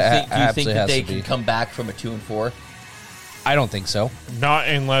 yes, do you think absolutely that has they to can be. come back from a 2-4? I don't think so. Not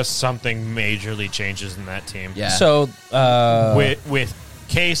unless something majorly changes in that team. Yeah. So With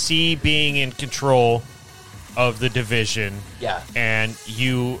KC being in control of the division, Yeah. and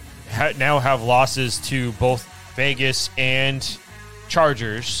you now have losses to both Vegas and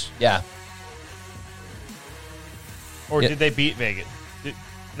Chargers. Yeah. Or Yeah. did they beat Vegas?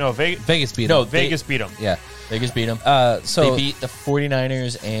 No, Vegas. Vegas beat No, them. Vegas beat them. Yeah. Vegas beat them. So they beat the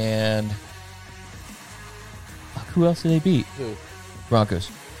 49ers and... Fuck, who else did they beat? Who? Broncos.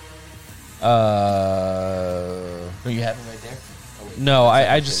 uh, Oh, you have them right there? Oh, wait. no, That's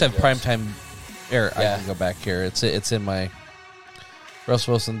I not just the have Jaguars. primetime. Here, I Yeah. can go back here. It's in my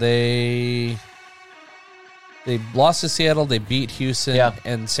Russell Wilson. They lost to Seattle. They beat Houston Yeah.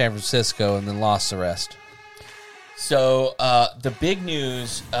 and San Francisco, and then lost the rest. So the big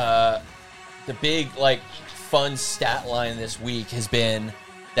news, the big fun stat line this week has been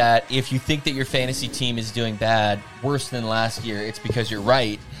that if you think that your fantasy team is doing bad, worse than last year, it's because you're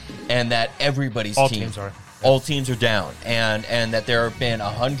right, and that everybody's All team, teams are. all teams are down, and that there have been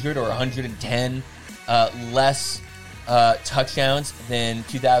 100 or 110 less touchdowns than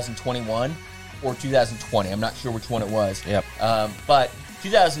 2021 or 2020. I'm not sure which one it was. Yep. But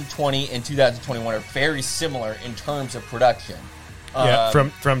 2020 and 2021 are very similar in terms of production. Yeah,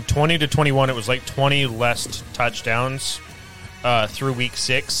 from 20 to 21, it was like 20 less touchdowns through week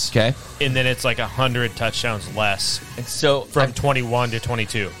 6. Okay. And then it's like 100 touchdowns less And so from 21 to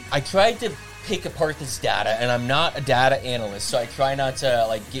 22. I tried to pick apart this data, and I'm not a data analyst, so I try not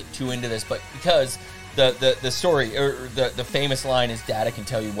to get too into this, but because the story or the famous line is data can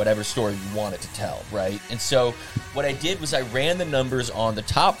tell you whatever story you want it to tell, right? And so what I did was I ran the numbers on the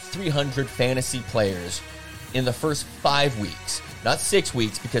top 300 fantasy players in the first 5 weeks, not 6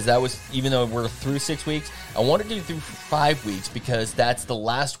 weeks, because that was, even though we're through 6 weeks, I wanted to do through 5 weeks because that's the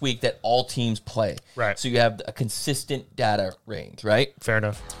last week that all teams play. Right. So you have a consistent data range, right? Fair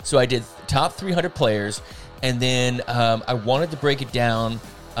enough. So I did top 300 players, and then I wanted to break it down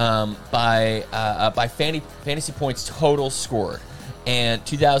by fantasy points total scored. And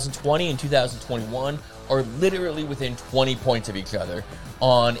 2020 and 2021 are literally within 20 points of each other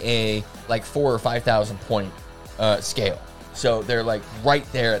on a 4,000 or 5,000 point scale. So they're right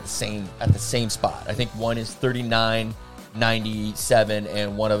there at the same spot. I think one is 3997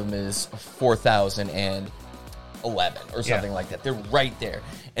 and one of them is 4,011 or something like that. They're right there.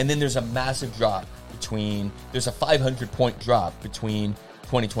 And then there's a massive drop there's a 500 point drop between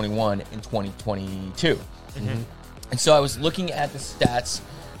 2021 and 2022. Mm-hmm. And so I was looking at the stats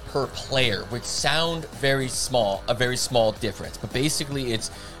per player, which sound very small, a very small difference. But basically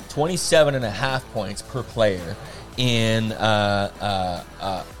it's 27.5 points per player in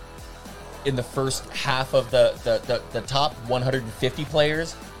the first half of the top 150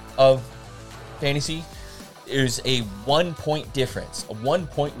 players of fantasy. There's a 1 point difference, a 1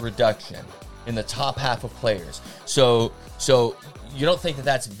 point reduction in the top half of players. So you don't think that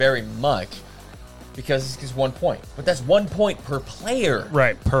that's very much because it's just 1 point, but that's 1 point per player.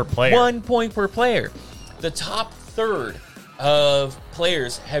 Right, per player. 1 point per player. The top third of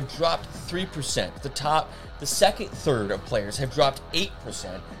players have dropped 3%. The second third of players have dropped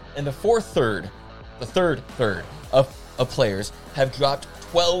 8%, and the third third of players have dropped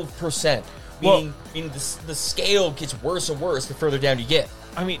 12%. Meaning the scale gets worse and worse the further down you get.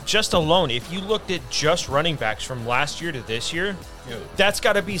 I mean, just alone, if you looked at just running backs from last year to this year, that's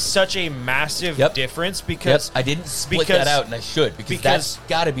got to be such a massive difference because I didn't split that out, and I should because that's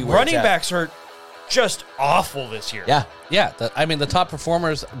got to be where running it's at. backs are just awful this year. Yeah. Yeah, the top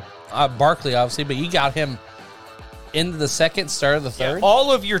performers, Barkley, obviously, but you got him into the second, start of the third. Yeah,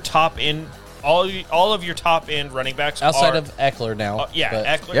 all of your top end running backs Outside of Eckler now.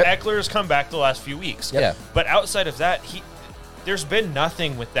 Eckler has come back the last few weeks. Yeah. But outside of that, there's been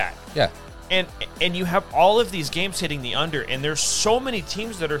nothing with that. Yeah. And you have all of these games hitting the under, and there's so many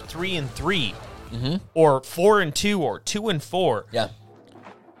teams that are 3-3, or 4-2, or 2-4. Yeah.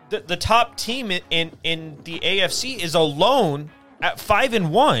 The top team in the AFC is alone at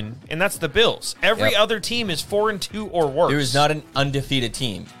 5-1, and that's the Bills. Every other team is 4-2 or worse. There is not an undefeated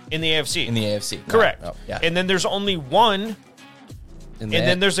team in the AFC. Correct. No. Yeah. And then there's only one, and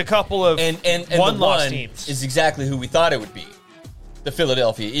then there's a couple of and one-loss one teams. is exactly who we thought it would be, the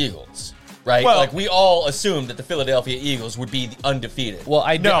Philadelphia Eagles. Right? Well, like, we all assumed that the Philadelphia Eagles would be the undefeated. Well,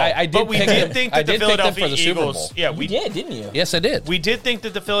 I did but we pick did them. think I that the did pick them Philadelphia for the Super Bowl. Eagles. Yeah, we did, didn't you? Yes, I did. We did think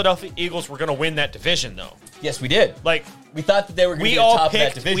that the Philadelphia Eagles were going to win that division, though. Yes, we did. Like, we thought that they were going to be the top of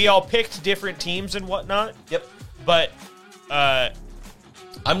that division. We all picked different teams and whatnot. Yep. But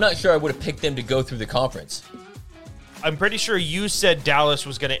I'm not sure I would have picked them to go through the conference. I'm pretty sure you said Dallas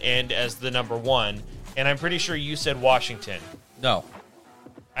was going to end as the number one, and I'm pretty sure you said Washington. No.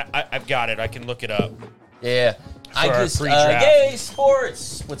 I've got it. I can look it up. Yeah. I our just pre-draft. yay,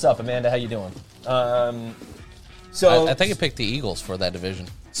 sports. What's up, Amanda? How you doing? So I think I picked the Eagles for that division.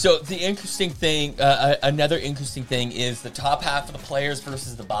 So the interesting thing, another interesting thing is the top half of the players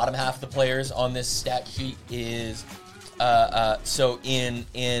versus the bottom half of the players on this stat sheet is so in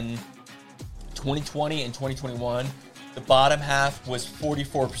 2020 and 2021, the bottom half was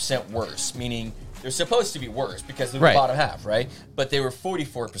 44% worse, meaning they're supposed to be worse because they're the bottom half, right? But they were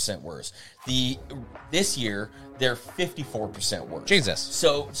 44% worse. This year they're 54% worse. Jesus.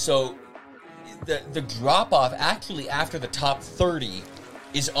 So the drop off actually after the top 30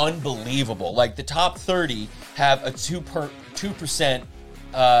 is unbelievable. Like, the top 30 have a 2%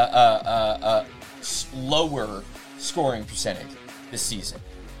 lower scoring percentage this season.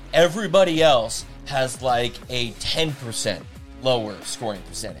 Everybody else has like a 10% lower scoring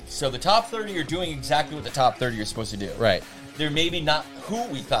percentage. So the top 30 are doing exactly what the top 30 are supposed to do. Right. They're maybe not who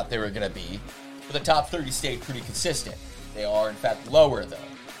we thought they were going to be, but the top 30 stayed pretty consistent. They are, in fact, lower, though.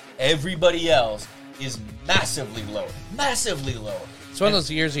 Everybody else is massively lower. Massively lower. It's one of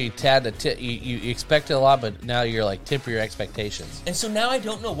those years where you expected a lot, but now you're like temper your expectations. And so now I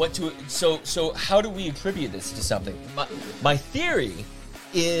don't know what to. So how do we attribute this to something? My theory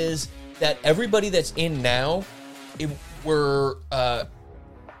is that everybody that's in now were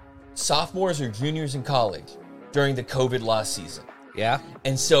sophomores or juniors in college during the COVID lost season. Yeah.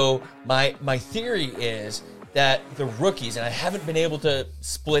 And so my theory is that the rookies, and I haven't been able to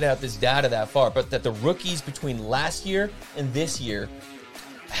split out this data that far, but that the rookies between last year and this year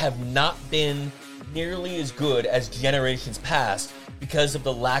have not been nearly as good as generations past because of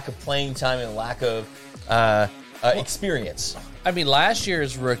the lack of playing time and lack of experience. I mean, last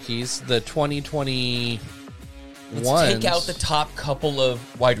year's rookies, the 2021. Let's take out the top couple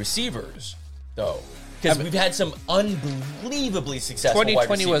of wide receivers, though. Because we've had some unbelievably successful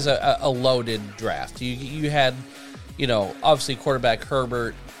 2020 was a loaded draft. You had, obviously quarterback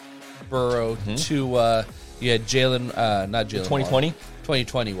Herbert, Burrow, Tua. You had Jalen, not Jalen. 2020?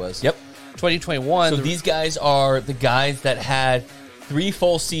 2020 was. Yep. 2021. So these guys are the guys that had 3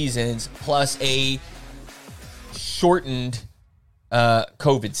 full seasons plus a shortened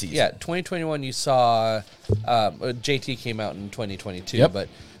COVID season. Yeah, 2021 you saw JT came out in 2022, Yep. but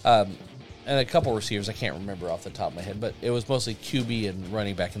and a couple receivers I can't remember off the top of my head, but it was mostly QB and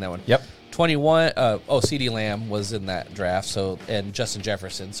running back in that one. Yep. 21 CeeDee Lamb was in that draft, and Justin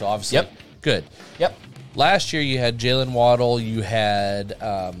Jefferson, so obviously good. Yep. Last year you had Jalen Waddle, you had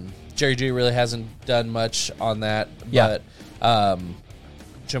Jerry G really hasn't done much on that, but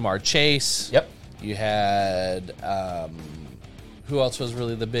Jamar Chase. Yep. You had who else was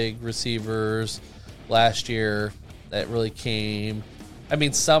really the big receivers last year that really came? I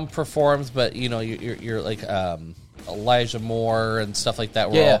mean, some performs, but you're like Elijah Moore and stuff like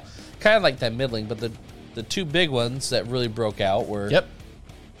that. Were all kind of like that middling, but the two big ones that really broke out were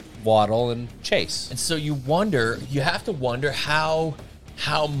Waddle and Chase. And so you have to wonder how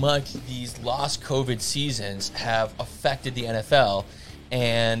much these lost COVID seasons have affected the NFL.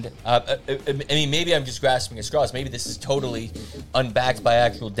 And I mean, maybe I'm just grasping at straws. Maybe this is totally unbacked by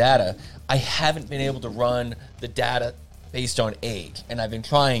actual data. I haven't been able to run the data based on age, and I've been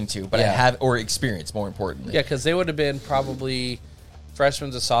trying to, but I have, or experience, more importantly. Yeah, because they would have been probably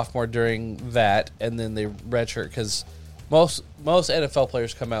freshman's a sophomore during that, and then they redshirt because most NFL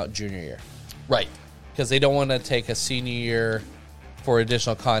players come out junior year Right. because they don't want to take a senior year for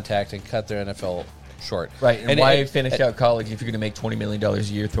additional contact and cut their NFL short. Right. And why it- finish out college if you're going to make $20 million a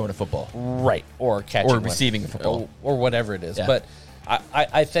year throwing a football? Right, or catching Or one. receiving a football. or whatever it is. Yeah. But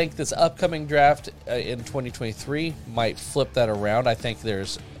I think this upcoming draft in 2023 might flip that around. I think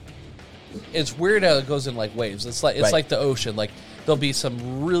it's weird how it goes in like waves. It's Right. like the ocean. Like there'll be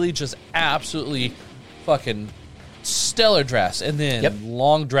some really just absolutely fucking stellar drafts, and then Yep.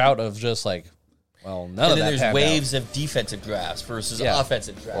 long drought of just like, well, none And of then that there's panned waves of defensive drafts versus Yeah.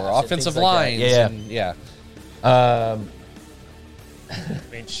 offensive drafts. out. and Or offensive things like that. lines. Yeah. And, yeah.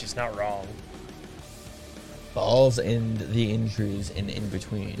 I mean, she's not wrong. Balls and the injuries and in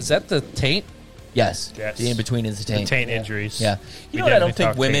between. Is that the taint? Yes. Yes. The in between is the taint. Taint injuries. Yeah. We You know what I don't definitely think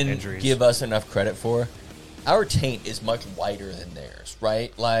talk women taint injuries. give us enough credit for? Our taint is much wider than theirs,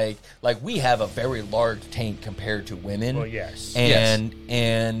 right? Like we have a very large taint compared to women. Well, yes. And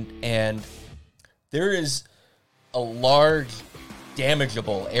there is a large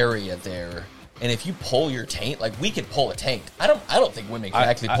damageable area there. And if you pull your taint, like we could pull a taint. I don't think women can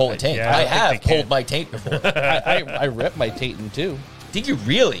actually pull a taint. yeah, I I don't think have they can. pulled my taint before. I ripped my taint in two. Did you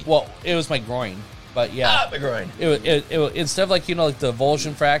really? Well, it was my groin, but yeah. My groin. It instead of like like the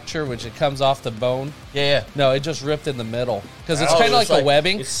avulsion fracture, which it comes off the bone. Yeah. No, it just ripped in the middle because it's Oh, kind of like a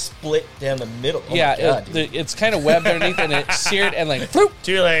webbing. It's split down the middle. Oh Yeah, my God, dude. it's kind of webbed underneath, and it seared and like, floop.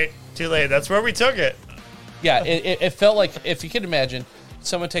 Too late. That's where we took it. Yeah, it felt like, if you can imagine,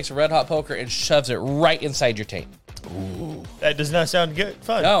 someone takes a red hot poker and shoves it right inside your taint. That does not sound good.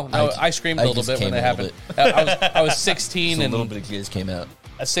 Fun. No, I screamed a I little just bit when came that a little happened. I was 16 a and little bit of jizz came out.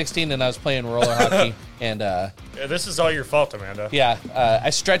 16 and I was playing roller hockey and Yeah, this is all your fault, Amanda. yeah, I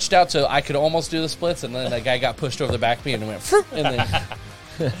stretched out so I could almost do the splits, and then the guy got pushed over the back of me and it went, "Fruit," and then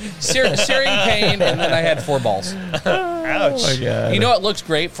searing pain, and then I had 4 balls. Ouch. You know what looks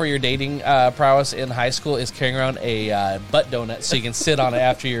great for your dating prowess in high school is carrying around a butt donut so you can sit on it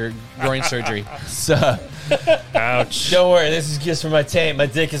after your groin surgery. So, Ouch. don't worry, this is just for my taint. My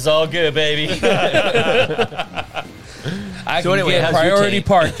dick is all good, baby. I So can anyway, get how's your priority taint?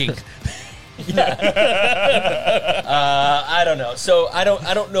 parking. I don't know. So I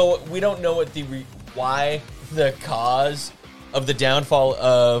don't know. We don't know what why the cause of the downfall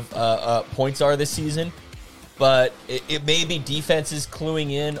of points are this season, but it may be defenses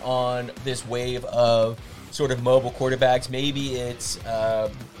cluing in on this wave of sort of mobile quarterbacks. Maybe it's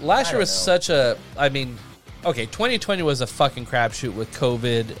Last year was know. such a, I mean, okay, 2020 was a fucking crapshoot with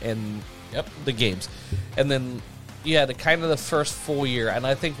COVID and the games. And then you had kind of the first full year. And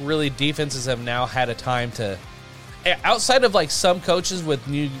I think really defenses have now had a time to, outside of like some coaches with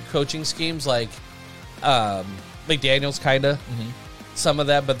new coaching schemes, like McDaniels kind of, some of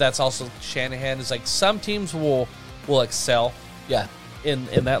that, but that's also Shanahan, is like some teams will excel yeah. in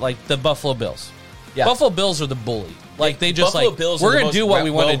that, like the Buffalo Bills. Yeah. Buffalo Bills are the bully. Like they just Buffalo like, Bills we're are the going to most do what we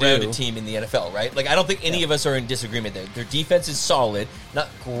want to well-rounded do. team in the NFL, right? Like I don't think any of us are in disagreement there. Their defense is solid, not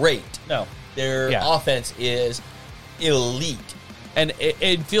great. No. Their Yeah. offense is elite. And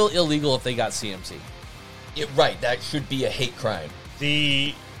it'd feel illegal if they got CMC. Right, that should be a hate crime.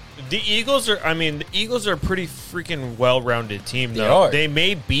 The Eagles are. I mean, the Eagles are a pretty freaking well-rounded team. They Though are. They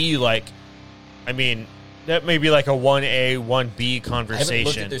may be like. I mean, that may be like a 1A, 1B I haven't looked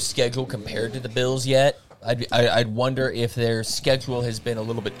conversation. at their schedule compared to the Bills yet. I'd wonder if their schedule has been a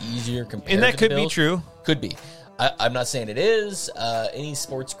little bit easier compared And that to could the be Bills. true. Could be. I'm not saying it is. Any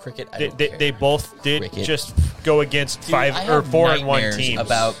sports cricket, I don't care. They both did Cricket. just go against Dude, I 5 or have 4 and 1 nightmares teams.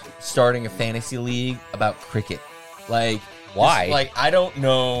 about starting a fantasy league about cricket. Like Why? Like I don't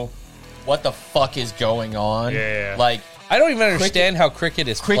know what the fuck is going on. Yeah. Like I don't even understand how cricket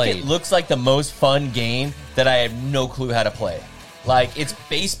is cricket played. looks like the most fun game that I have no clue how to play. Like it's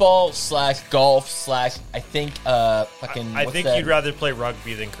baseball / golf / I think fucking. I what's think that? you'd rather play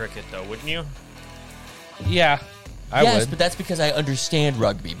rugby than cricket, though, wouldn't you? Yeah, I yes, would. but that's because I understand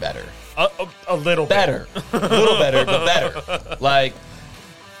rugby better. A little Better, a little better, but better. Like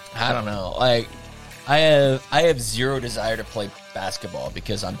I don't know. Like I have zero desire to play basketball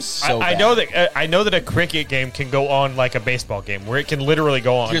because I'm so. I bad. know that a cricket game can go on like a baseball game, where it can literally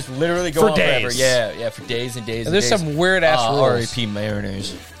go on Just literally go for on forever. days. Yeah, for days and days. And there's days. some weird-ass rules. R.I.P.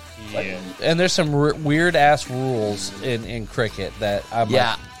 Mariners. Yeah. And there's some weird ass rules in cricket that I'm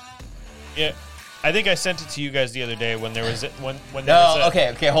Yeah. Yeah. I think I sent it to you guys the other day when there was when there No, was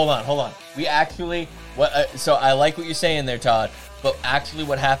a, okay, hold on. We actually, so I like what you're saying there, Todd. But actually,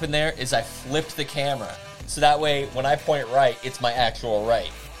 what happened there is I flipped the camera, so that way when I point right, it's my actual right.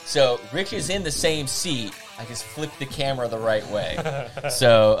 So Rich is in the same seat. I just flipped the camera the right way.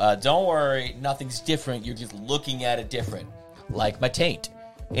 So don't worry, nothing's different. You're just looking at it different, like my taint.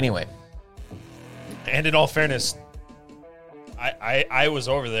 Anyway, And in all fairness, I was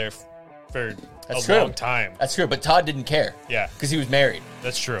over there for That's a true. long time. That's true, but Todd didn't care. Yeah. Because he was married.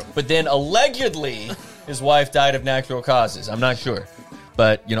 That's true. But then allegedly, his wife died of natural causes. I'm not sure.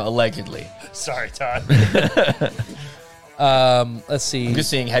 But, allegedly. Sorry, Todd. Let's see. I'm just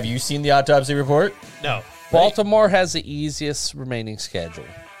saying, have you seen the autopsy report? No. Baltimore has the easiest remaining schedule.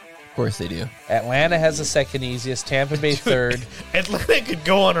 Of course they do. Atlanta has the second easiest. Tampa Bay third. Atlanta could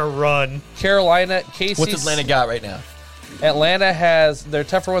go on a run. Carolina, KC. What's Atlanta got right now? Atlanta has their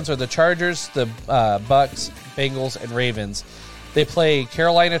tougher ones are the Chargers, the Bucks, Bengals, and Ravens. They play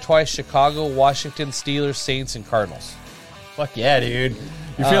Carolina twice, Chicago, Washington, Steelers, Saints, and Cardinals. Fuck yeah, dude.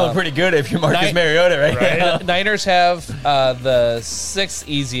 You're feeling pretty good if you're Marcus Mariota right now. Niners have the sixth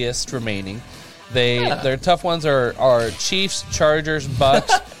easiest remaining. Their tough ones are Chiefs, Chargers,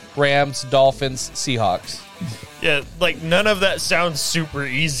 Bucks, Rams, Dolphins, Seahawks. Yeah, like none of that sounds super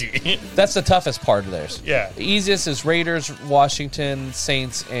easy. That's the toughest part of theirs. Yeah. The easiest is Raiders, Washington,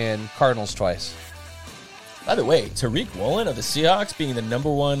 Saints, and Cardinals twice. By the way, Tariq Woolen of the Seahawks being the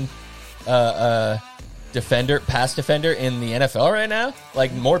number one pass defender in the NFL right now,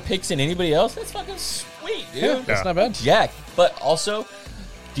 like more picks than anybody else. That's fucking sweet, dude. Yeah, that's not bad. Jack, but also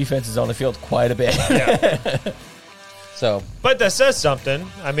defense is on the field quite a bit. Yeah. So, But that says something.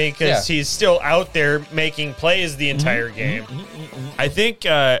 I mean, because Yeah. he's still out there making plays the entire game. I think.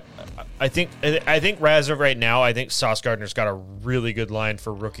 I think as of right now, I think Sauce Gardner's got a really good line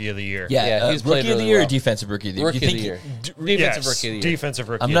for Rookie of the Year. Yeah, he's played rookie of the really year or well. defensive rookie of the year? Rookie Do of you the think year. Defensive Rookie of the Year. Defensive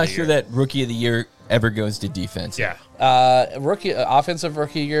Rookie I'm of not the sure Year. that rookie of the year ever goes to defense. Yeah. Offensive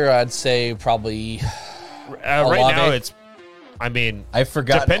Rookie of the Year, I'd say probably Right Olave. now, it's. I mean, I've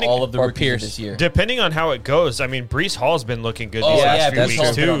forgotten Depending- all of the or rookies Pierce. of this year. depending on how it goes, I mean, Brees Hall's been looking good Oh these yeah, last few Brees Hall's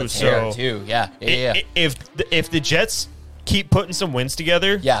weeks been on too. a tear, So too. Yeah. if the Jets keep putting some wins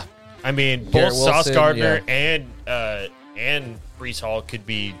together, Yeah. I mean, both Garrett Sauce Wilson, Gardner and Brees Hall could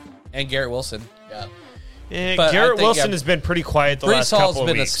be. and Garrett Wilson. Yeah. But I Garrett think, Wilson yeah, has been pretty quiet the Brees last Hall's couple of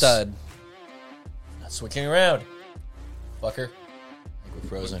been weeks. a stud. Switching around. Fucker. I think we're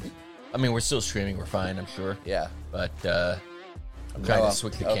frozen. I mean, we're still streaming. We're fine, I'm sure. Yeah. But I'm trying Oh, to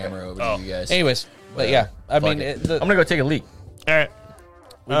switch the okay. camera over Oh. to you guys. Anyways, but yeah, I Fuck mean, it. the, I'm going to go take a leak. All right.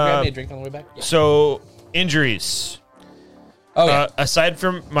 we grab me a drink on the way back. So injuries. Oh yeah, Aside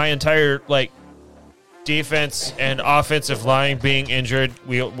from my entire defense and offensive line being injured,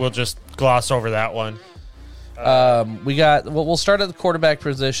 we'll just gloss over that one. we got. Well, we'll start at the quarterback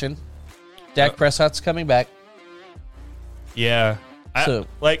position. Dak Prescott's coming back. Yeah. So-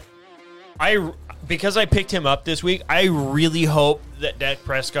 Because I picked him up this week, I really hope that Dak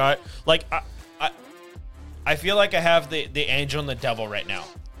Prescott, I feel like I have the angel and the devil right now.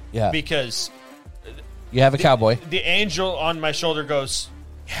 Yeah, Because you have a cowboy. the angel on my shoulder goes,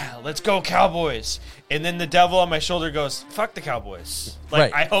 yeah, let's go Cowboys. And then the devil on my shoulder goes, fuck the Cowboys.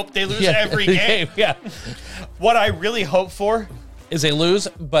 Right. I hope they lose Yeah, every game. yeah, What I really hope for is they lose,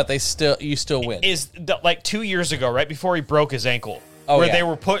 but you still win. is 2 years ago, right before he broke his ankle, Oh, where yeah. they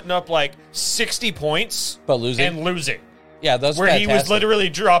were putting up 60 points But losing? and losing. Yeah, those Where he was fantastic. literally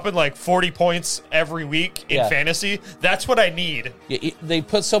dropping 40 points every week in Yeah. fantasy. That's what I need. Yeah, they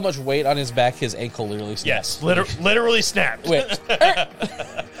put so much weight on his back, his ankle literally snapped. Yes, literally snapped. Which,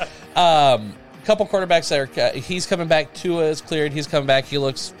 couple quarterbacks that are he's coming back. Tua is cleared. He's coming back. He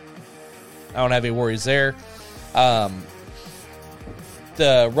looks. I don't have any worries there.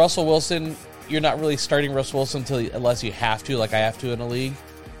 The Russell Wilson, you're not really starting Russell Wilson unless you have to, like I have to in a league.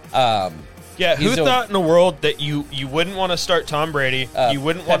 Yeah, He's who doing- thought in the world that you wouldn't want to start Tom Brady? You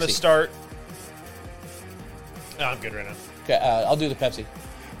wouldn't want to Pepsi. start. No, I'm good right now. Okay, I'll do the Pepsi.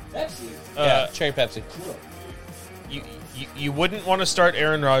 Yeah, cherry Pepsi. You wouldn't want to start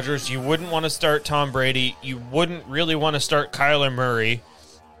Aaron Rodgers. You wouldn't want to start Tom Brady. You wouldn't really want to start Kyler Murray.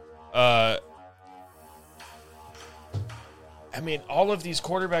 I mean, all of these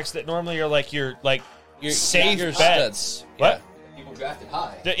quarterbacks that normally are your safe your bets. studs. What? People drafted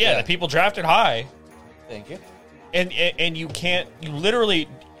high. The people drafted high, Thank you. and you can't. You literally,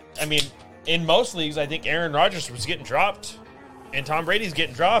 I mean, in most leagues, I think Aaron Rodgers was getting dropped, and Tom Brady's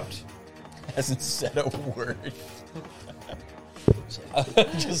getting dropped. Hasn't said a word.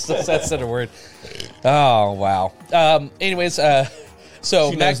 Just that said a word. Oh wow. Anyways, so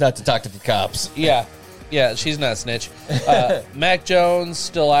She Mac, knows not to talk to the cops. yeah, she's not a snitch. Mac Jones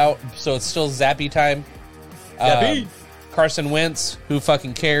still out, so it's still Zappy time. Zappy. Carson Wentz, who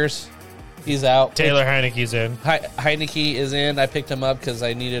fucking cares? He's out. Taylor Heineke's in. Heineke is in. I picked him up because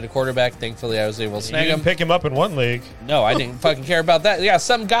I needed a quarterback. Thankfully, I was able to You snag didn't him. pick him up in one league. No, I didn't fucking care about that. Yeah,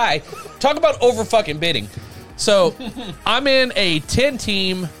 some guy. Talk about over fucking bidding. So, I'm in a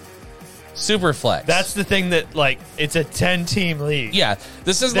 10-team super flex. That's the thing that, like, it's a 10-team league. Yeah,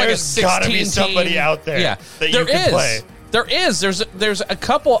 this is like a 16 gotta be somebody team. out there Yeah, that you can play. There is. There's a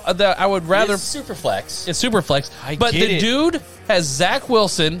couple that I would rather. It's super flex. It's super flex, I but get the it. dude has Zach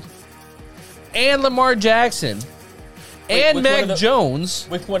Wilson and Lamar Jackson and which one Mac of the- Jones.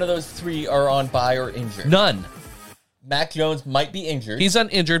 Which one of those three are on bye or injured? None. Mac Jones might be injured. He's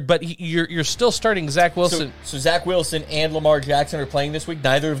uninjured, but you're still starting Zach Wilson. so Zach Wilson and Lamar Jackson are playing this week.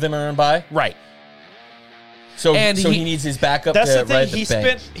 Neither of them are on bye. Right. So And he he- needs his backup That's to the thing. ride the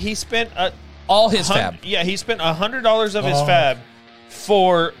bench. He spent a All his fab. Yeah, he spent $100 of his fab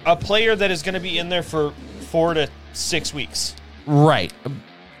for a player that is going to be in there for 4 to 6 weeks. Right.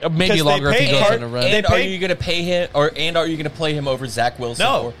 Maybe Because they longer if he pay goes hard- on a run. they And are paid- you going to pay him, are you going to play him over Zach Wilson?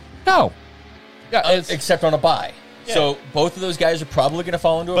 No. Or, No. Yeah, it's, except on a bye. Yeah. So both of those guys are probably going to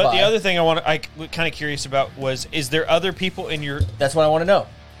fall into a But bye. the other thing I kind of curious about was, is there other people in your, That's what I want to know.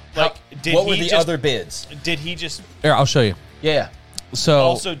 like, What were he the just- other bids? Did he just here, I'll show you. Yeah. So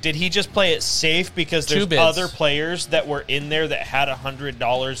also, did he just play it safe because Two there's bids. other players that were in there that had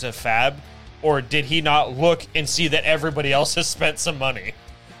 $100 of fab? Or did he not look and see that everybody else has spent some money?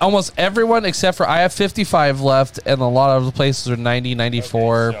 almost everyone except for I have 55 left, and a lot of the places are 90,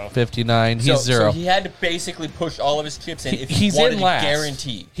 94, Okay, so- 59. He's So zero. he had to basically push all of his chips in if he He's wanted in to last.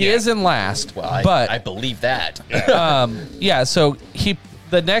 guarantee. He is in last, Well, I but believe that. yeah. So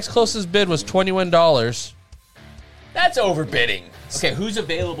the next closest bid was $21. That's overbidding. Okay, who's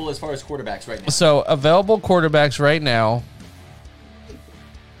available as far as quarterbacks right now? So available quarterbacks right now: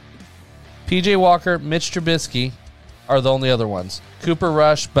 PJ Walker, Mitch Trubisky are the only other ones. Cooper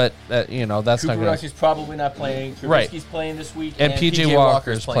Rush, but that's Cooper not Rush going is probably not playing. Trubisky's Right. playing this week, And PJ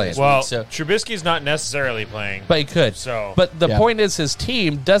Walker's playing. this Well, week. So Trubisky's not necessarily playing. but he could. So- but the Yeah. point is, his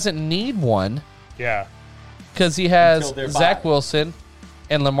team doesn't need one Yeah. because he has Until they're Zach bye. Wilson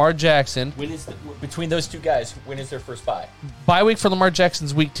and Lamar Jackson. when is between those two guys? When is their first bye? Bye week for Lamar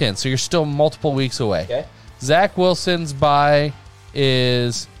Jackson's week 10, so you're still multiple weeks away. Okay. Zach Wilson's bye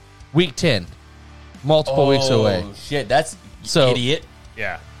is week 10, multiple weeks away. Oh shit, that's So- idiot.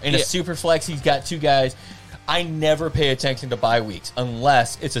 Yeah. In Yeah. a super flex, he's got two guys. I never pay attention to bye weeks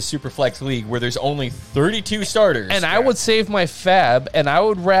unless it's a super flex league where there's only 32 starters. And I would save my fab, and I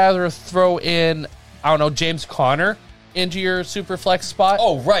would rather throw in, I don't know, James Conner into your super flex spot.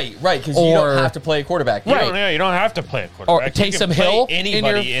 oh right, because you Or- don't have to play a quarterback. Right. You don't have to play a or quarterback. You Taysom can play Hill in your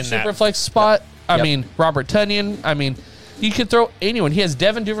anybody in super that. flex spot. I Yep. mean, Robert Tunyon. I mean, you could throw anyone. He has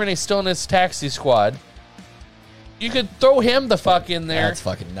Devin Duvernay still in his taxi squad. You could throw him the fuck in there. That's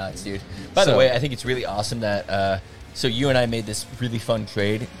fucking nuts, dude. By the So- way, I think it's really awesome that so you and I made this really fun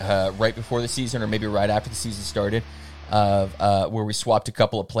trade right before the season, or maybe right after the season started, of where we swapped a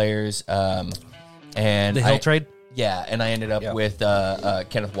couple of players. And The Hill trade? Yeah, and I ended up Yeah. with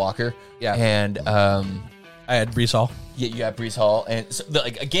Kenneth Walker. Yeah. and I had Brees Hall. yeah, you got Brees Hall, and so,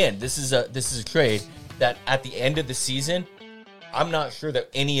 like again, this is a trade that at the end of the season, I'm not sure that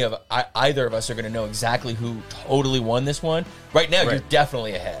either of us are going to know exactly who totally won this one. Right now, you're Right.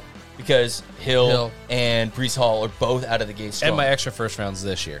 definitely ahead because Hill, Hill. and Brees Hall are both out of the gate strong. And my extra first rounds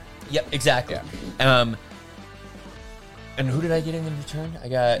this year. Yep, exactly. And who did I get in return? I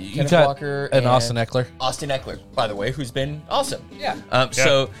got You Kenneth got Walker and Austin Eckler. Austin Eckler, by the way, who's been awesome. Yeah.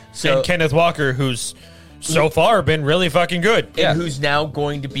 So and Kenneth Walker, who's so far been really fucking good. Yeah. who's now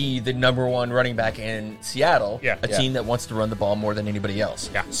going to be the number one running back in Seattle, Yeah. a Yeah. team that wants to run the ball more than anybody else.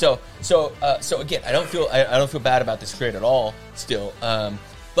 Yeah. So again, I don't feel bad about this trade at all. Still,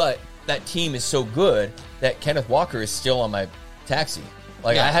 but that team is so good that Kenneth Walker is still on my taxi.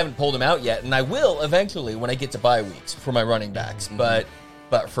 Like Yeah. I haven't pulled him out yet, and I will eventually when I get to bye weeks for my running backs. Mm-hmm.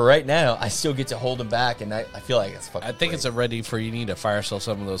 But for right now, I still get to hold him back, and I feel like it's fucking. I think great. it's ready for you need to fire still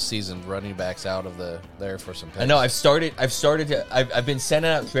some of those seasoned running backs out of there for some picks. I know I've started to. I've been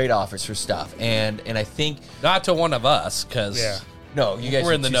sending out trade offers for stuff, and I think Not to one of us, because Yeah. no, you guys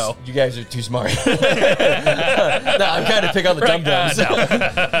We're are in the too, know. You guys are too smart. No, I'm kind of pick on the dum dums. You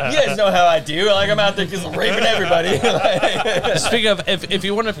guys know how I do. Like I'm out there just raping everybody. speaking of, if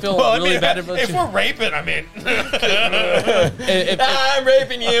you want to feel Well, really bad about if you, we're raping, I mean, I'm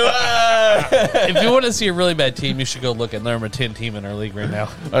raping you. if you want to see a really bad team, you should go look at number 10 team in our league right now.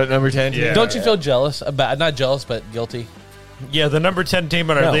 Number 10. Yeah. Don't you feel jealous about? Not jealous, but guilty. yeah, the number 10 team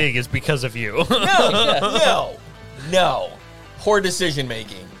in our No. league is because of you. No. Poor decision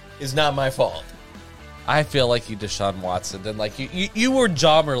making is not my fault. I feel like you Deshaun Watson, and like you were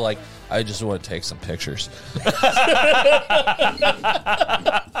Jobber. Like I just want to take some pictures.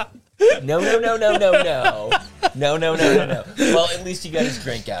 No. Well, at least you got his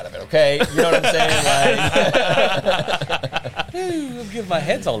drink out of it, okay? You know what I'm saying? I'll give my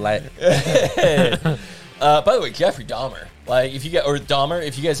head's all light. By the way, Jeffrey Dahmer. Like, if you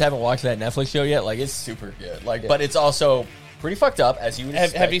guys haven't watched that Netflix show yet, like, it's super good. Like, but it's also pretty fucked up, as you would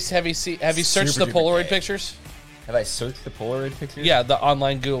expect. Have you searched the Super Polaroid duper gay. pictures? Have I searched the Polaroid pictures? Yeah, the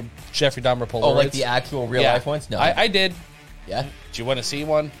online Google Jeffrey Dahmer Polaroids. Oh, like the actual real life ones? No. I did. Yeah. Do you want to see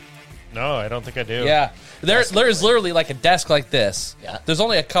one? No, I don't think I do. Yeah, there's literally like a desk like this. Yeah. There's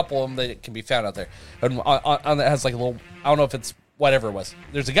only a couple of them that can be found out there. And on that has like a little. I don't know if it's whatever it was.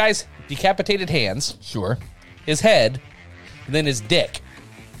 There's a guy's decapitated hands, Sure. his head, and then his dick,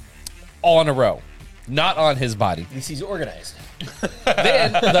 all in a row, not on his body. At least he's organized.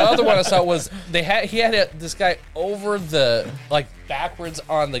 Then the other one I saw was he had this guy over the like backwards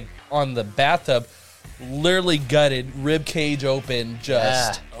on the bathtub, literally gutted, rib cage open,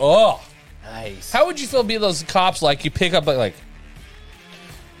 just Nice. How would you feel being those cops? Like you pick up like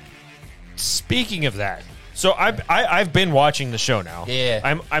Speaking of that, so I've been watching the show now. Yeah.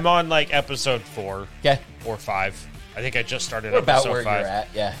 I'm on like episode 4 Okay. or 5. I think I just started We're about episode where 5. you're at,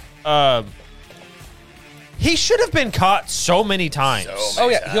 yeah. He should have been caught so many times. oh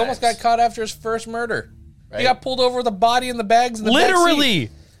yeah, he almost got caught after his first murder. Right. He got pulled over with the body and the bags in the Literally. backseat.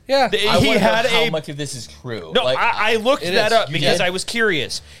 Yeah, I He wonder had how a much of this is true. No, Like, I looked It that is. up You because did? I was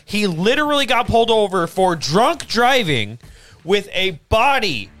curious. He literally got pulled over for drunk driving with a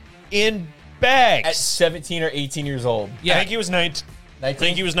body in at bags. 17 or 18 years old. Yeah. I think he was 19. 19? I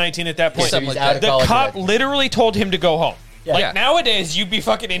think he was 19 at that point. So Something he's like out of The college cop already. literally told him to go home. Yeah. Like Yeah. nowadays, you'd be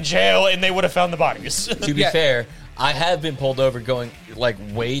fucking in jail and they would have found the bodies. To be Yeah. fair, I have been pulled over going like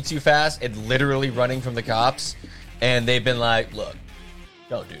way too fast and literally running from the cops, and they've been like, "Look,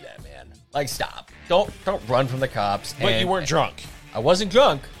 don't do that, man. Like, stop. Don't run from the cops." But And you weren't drunk. I wasn't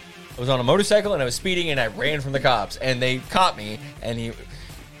drunk. I was on a motorcycle and I was speeding and I ran from the cops and they caught me and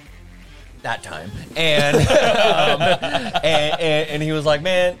that time and he was like,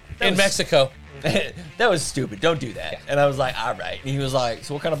 "Man, that in was- Mexico. that was stupid. Don't do that." And I was like, "All right." And he was like,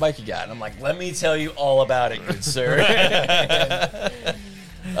 "So what kind of bike you got?" And I'm like, "Let me tell you all about it, good sir."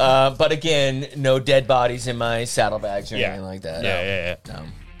 But again, no dead bodies in my saddlebags or Yeah. anything like that. Yeah. No.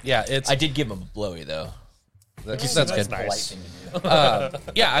 Yeah, it's I did give him a blowy though. that's That's good. nice. Polite thing to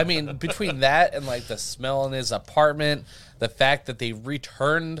do. Yeah, I mean, between that and like the smell in his apartment, the fact that they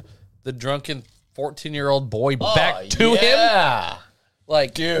returned the drunken 14-year-old boy back to him, Yeah.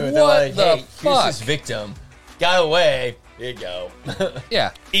 like, Dude, they're what like, the "Hey, here's fuck? this victim. Got away. Here you go." Yeah,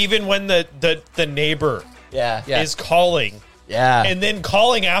 Even when the neighbor Yeah. Yeah. is calling Yeah. and then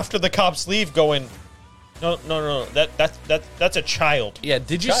calling after the cops leave, going, no, that's a child. yeah.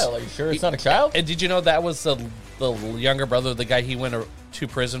 Did you? Child, are you sure it's not a child? And did you know that was the younger brother of the guy he went to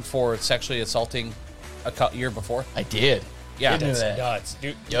prison for sexually assaulting a year before? I did. Yeah, Didn't know that. Nuts,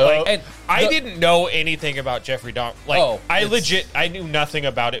 dude. Yo. Like, And I the- didn't know anything about Jeffrey Dahmer. Like, Oh, I knew nothing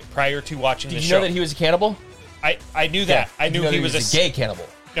about it prior to watching Did the you show. know that he was a cannibal? I knew that. I Did you knew know he that was a gay cannibal.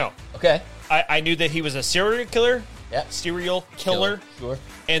 No, Okay. I knew that he was a serial killer. Yeah. Serial killer, Sure.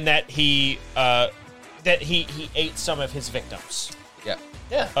 and that he ate some of his victims. yeah.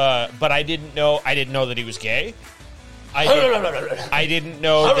 Yeah. But I didn't know that he was gay. I didn't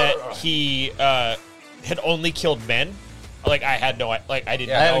know that he had only killed men. Like I had no, like I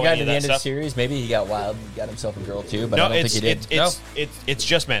didn't I haven't know gotten any to the of end that of the stuff. series. Maybe he got wild and got himself a girl too, but No, I don't it's think he did. it's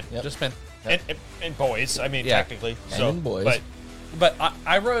just men Yep. Just been. and boys. I mean, Yeah. technically, so And boys. But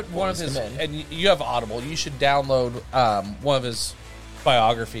I wrote one of Boys his, to men. and you have Audible. You should download one of his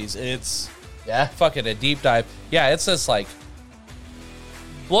biographies. It's Yeah. fucking a deep dive. Yeah, it says like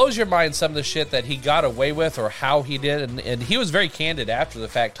blows your mind some of the shit that he got away with or how he did, and he was very candid after the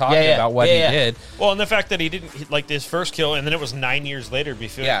fact talking Yeah. about what Yeah, he yeah. did. Well, and the fact that he didn't like this first kill, and then it was 9 years later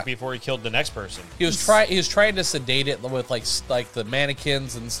before Yeah. before he killed the next person. He was trying to sedate it with like the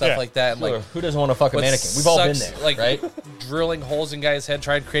mannequins and stuff Yeah. like that. And Sure. like Who doesn't want to fuck a what mannequin? We've all been sucks, there, like right? drilling holes in guys' head,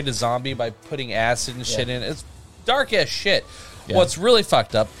 trying to create a zombie by putting acid and shit in it. It's dark as shit. Yeah. What's really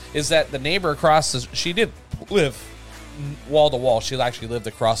fucked up is that the neighbor across she did live wall to wall. She actually lived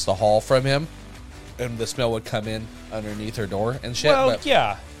across the hall from him, and the smell would come in underneath her door and shit. Well, but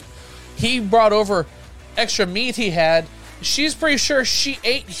yeah, he brought over extra meat he had. She's pretty sure she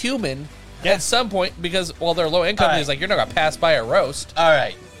ate human Yeah. at some point because, well, they're low income. All right. He's like, you're not going to pass by a roast. All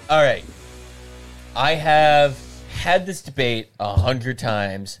right. I have had this debate 100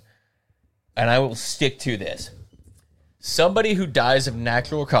 times, and I will stick to this. Somebody who dies of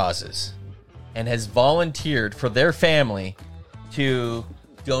natural causes and has volunteered for their family to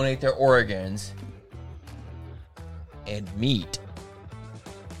donate their organs and meat,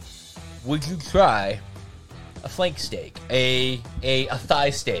 would you try a flank steak, a thigh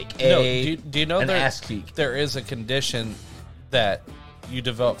steak, do you know an there, ass cheek? there is a condition that you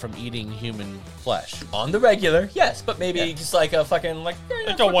develop from eating human flesh? On the regular, yes, but maybe just like a fucking like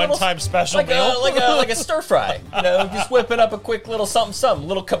a one-time special meal. like a stir fry. You know, just whipping up a quick little something,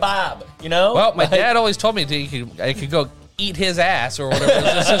 little kebab. You know. Well, my dad always told me I could go eat his ass or whatever.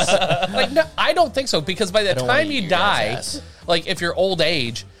 It's just, like, no, I don't think so, because by the don't wanna time eat you your die, dad's ass. like if you're old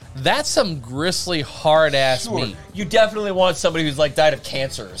age, that's some gristly, hard ass meat. You definitely want somebody who's like died of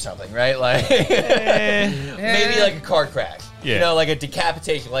cancer or something, right? Like maybe like a car crash. Yeah. You know, like a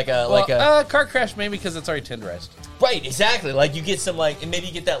decapitation, like a Car crash maybe because it's already tenderized. right, exactly. Like you get some like, and maybe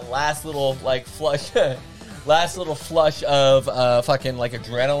you get that last little like flush, last little flush of fucking like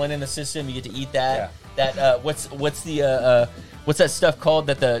adrenaline in the system. You get to eat that. Yeah. That what's that stuff called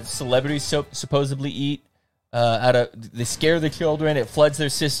that the celebrities supposedly eat? They scare the children. It floods their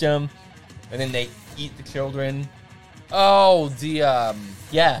system, and then they eat the children. Oh, the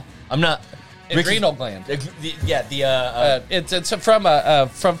Yeah, I'm not. adrenal gland. It's It's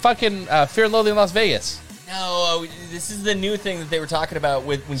from fucking Fear and Loathing in Las Vegas. no. This is the new thing that they were talking about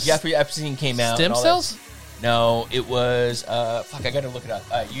with when Jeffrey Epstein came out. Stem and all cells? that. No, it was. Fuck, I gotta look it up.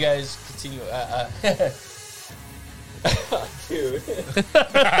 You guys continue. Dude.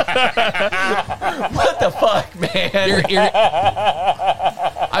 What the fuck, man?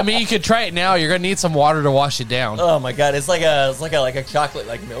 I mean, you could try it now. You're gonna need some water to wash it down. Oh my god, it's like a chocolate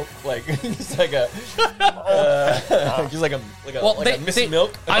like milk, like it's like a just like a missing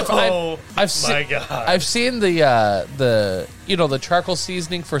milk. I've my seen, God. I've seen the the charcoal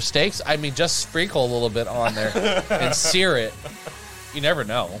seasoning for steaks. I mean, just sprinkle a little bit on there and sear it. You never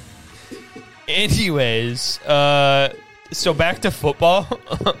know. Anyways, so back to football.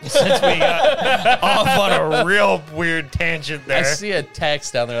 Since we got off on a real weird tangent there. I see a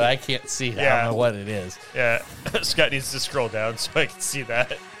text down there that I can't see. I Yeah. don't know what it is. Yeah, Scott needs to scroll down so I can see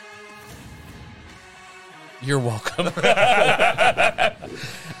that. You're welcome. Okay.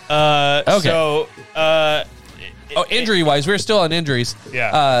 So, Injury wise, we're still on injuries.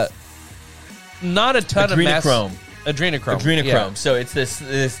 yeah. Not a ton of mass. Adrenochrome. Adrenochrome. Yeah. So it's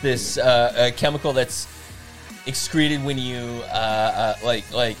this chemical that's excreted when you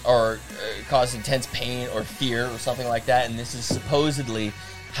cause intense pain or fear or something like that, and this is supposedly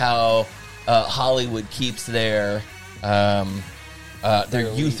how Hollywood keeps their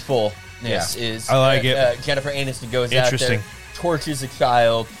youthfulness. Yeah. Is I like it. Jennifer Aniston goes out Interesting. there, tortures a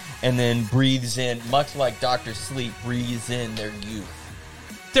child, and then breathes in, much like Dr. Sleep, breathes in their youth.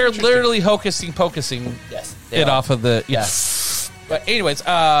 They're literally hocusing Yes, it off of the. Yeah. But anyways,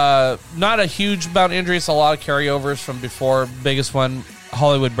 not a huge amount of injuries. A lot of carryovers from before. Biggest one,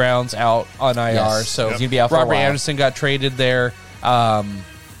 Hollywood Brown's out on IR. Yes. So He's gonna be out for a Robert while. Anderson got traded there.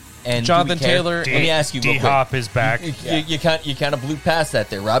 And Jonathan do we care? Taylor. Let me ask you real quick. D-Hop is back. You kind of blew past that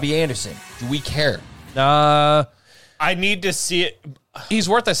there. Robbie Anderson. Do we care? I need to see it. He's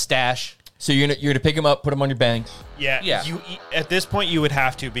worth a stash. So you're gonna pick him up, put him on your bench. Yeah. Yeah. You at this point you would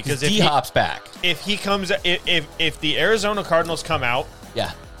have to, because D Hop's back. if he comes if the Arizona Cardinals come out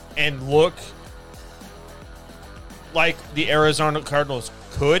Yeah. and look like the Arizona Cardinals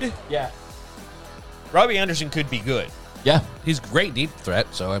could, Yeah. Robbie Anderson could be good. Yeah. He's a great deep threat.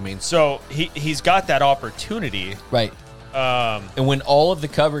 So I mean, So he's got that opportunity. Right. And when all of the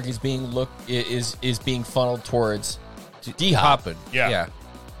coverage is being is being funneled towards D Hop. hopping. Yeah.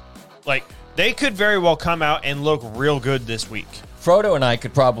 Like, they could very well come out and look real good this week. Frodo and I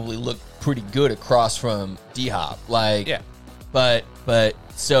could probably look pretty good across from D Hop. Like, Yeah. But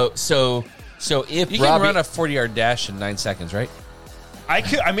so if You can Robbie run a 40-yard dash in 9 seconds, right? I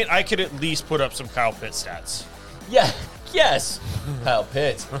could at least put up some Kyle Pitts stats. yes, Kyle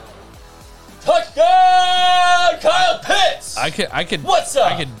Pitts. Touchdown, Kyle Pitts. I could. What's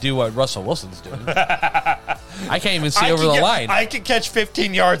up? I could do what Russell Wilson's doing. I can't even see over the line. I could catch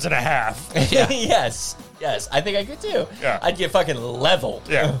 15 yards and a half. yes, I think I could too. Yeah. I'd get fucking leveled.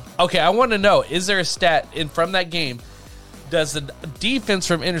 Yeah. Okay, I want to know: is there a stat from that game? Does the defense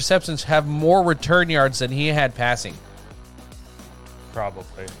from interceptions have more return yards than he had passing?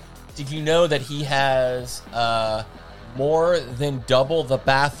 Probably. Did you know that he has more than double the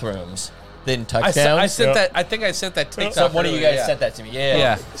bathrooms than touchdowns? I sent Yep. that. I think I sent that TikTok. So one of you earlier, guys yeah. sent that to me. Yeah.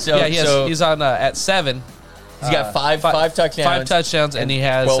 Yeah. So yeah, so he's on at 7. he's got five touchdowns. 5 touchdowns, and he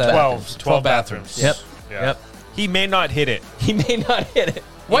has 12 bathrooms. Yep. Yeah. Yep. He may not hit it. He may not hit it.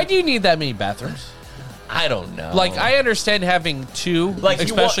 Why do you need that many bathrooms? I don't know. Like, I understand having 2, Like, you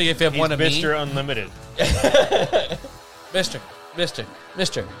especially if you have He's one of me. Mr. Unlimited. Mister. Mr.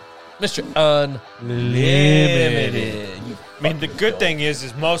 Unlimited. I mean, the good thing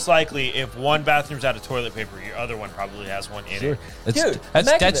is most likely if one bathroom's out of toilet paper, your other one probably has one in it. Dude,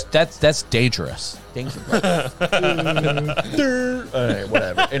 imagine That's dangerous. All right,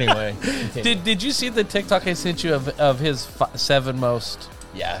 whatever. Anyway, continue. Did you see the TikTok I sent you of his 7 most?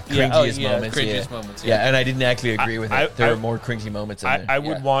 Yeah, Yeah, cringiest yeah, moments. cringiest yeah. moments, Yeah. yeah. And I didn't actually agree with it. There I- were more cringy moments in there. I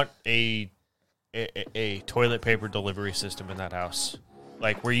would Yeah. want a toilet paper delivery system in that house,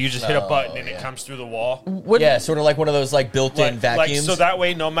 like where you just hit a button and it comes through the wall. yeah, sort of like one of those like built-in vacuums. So that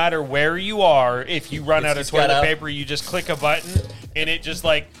way, no matter where you are, if you run out of just got toilet out. paper, you just click a button and it just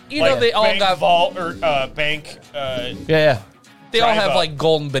like They all bank got vault or bank. yeah. They all Drive have up. like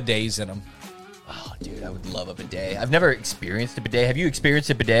golden bidets in them. Oh, dude, I would love a bidet. I've never experienced a bidet. Have you experienced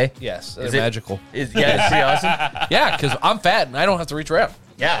a bidet? Yes, they're Is it- magical. Yeah, it's pretty awesome. Yeah, because I'm fat and I don't have to reach around.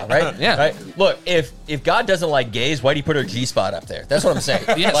 Yeah, right. Yeah. Right. Look, if God doesn't like gays, why do you put her G spot up there? That's what I'm saying.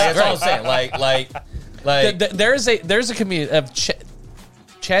 Yes, like, that's all I'm right. saying. Like. There's a community of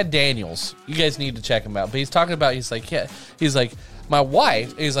Chad Daniels. You guys need to check him out. But he's talking about he's like my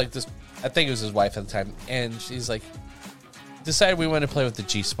wife. He's like this. I think it was his wife at the time, and she's like decided we want to play with the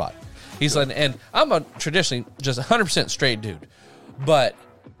G spot. He's like, and I'm a traditionally just 100% straight dude, but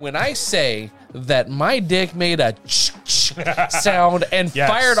when I say that my dick made a sound and Yes,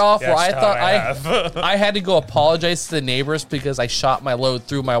 fired off where I yes, thought I have. I had to go apologize to the neighbors because I shot my load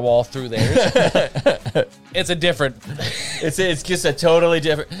through my wall through theirs. It's a different. It's just a totally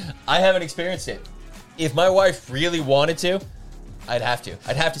different. I haven't experienced it. If my wife really wanted to, I'd have to.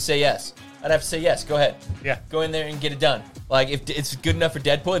 I'd have to say yes. I'd have to say yes. Go ahead. Yeah. Go in there and get it done. Like if it's good enough for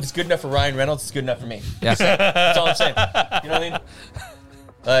Deadpool, if it's good enough for Ryan Reynolds, it's good enough for me. Yeah. That's all I'm saying. You know what I mean?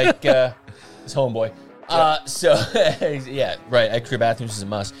 Like this homeboy. So yeah, right. Extra bathrooms is a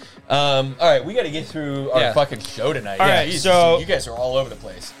must. All right, we got to get through our Yeah. fucking show tonight. All yeah, right, Jesus, so- you guys are all over the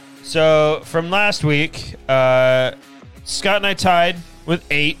place. So from last week, Scott and I tied with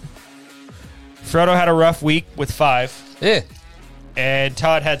 8. Frodo had a rough week with 5, Yeah. and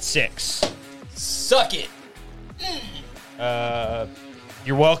Todd had 6. Suck it.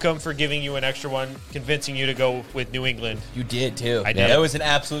 You're welcome for giving you an extra one, convincing you to go with New England. You did too. I did. That was an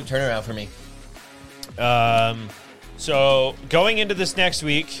absolute turnaround for me. So going into this next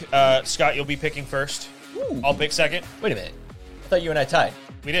week, Scott, you'll be picking first. I'll pick second. Wait a minute. I thought you and I tied.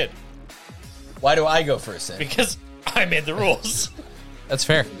 We did Why do I go first then? because I made the rules. That's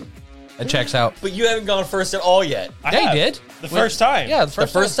fair. It checks out. But you haven't gone first at all yet. I Yeah, you have. did. The first time. Yeah, The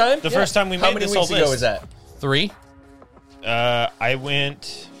first time? The first time we How made many this weeks whole ago list. was that? 3. I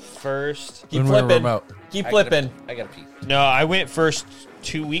went first. Keep When we were flipping. remote. Keep flipping. I got to pee. No, I went first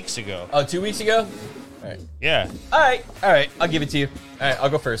 2 weeks ago. Oh, 2 weeks ago? All right. Yeah. All right. I'll give it to you. All right, I'll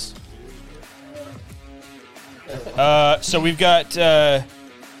go first. So we've got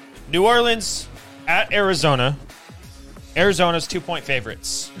New Orleans at Arizona. Arizona's 2-point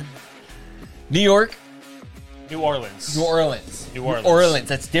favorites. New York, New Orleans. New Orleans. New Orleans. New Orleans.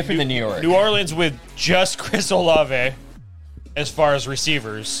 That's different than New York. New Orleans with just Chris Olave as far as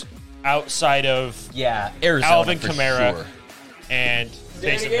receivers outside of Yeah, Arizona Alvin for Kamara sure. and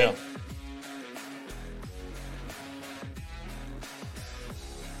Say it Taysom again? Hill.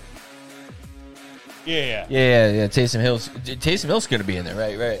 Yeah. Yeah. Taysom Hill's going to be in there,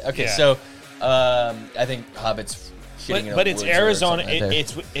 right? Okay, Yeah. so I think Hobbit's shitting in But a it's woods or Arizona. something right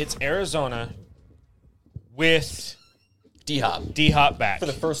there. It's Arizona with D-Hop D-Hop back for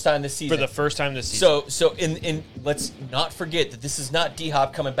the first time this season. for the first time this season. So in let's not forget that this is not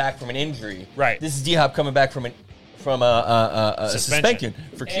D-Hop coming back from an injury. Right. This is D-Hop coming back from a Suspension. suspension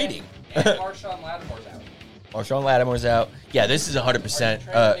for cheating. And Marshawn Lattimore's out. Marshawn Lattimore's out. Yeah, this is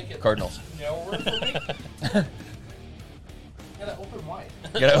 100% Cardinals. Gotta open wide.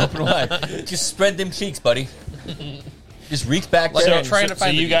 Gotta open wide. Just spread them cheeks, buddy. Just reach back there. So, and- trying to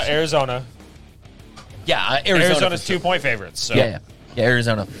find you the got use. Arizona. yeah, Arizona. Arizona's for sure. 2-point favorites. So. Yeah,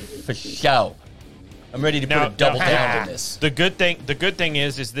 Arizona for sure. I'm ready to put a double down on this. The good thing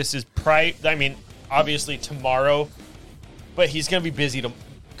is this is obviously tomorrow, but he's going to be busy.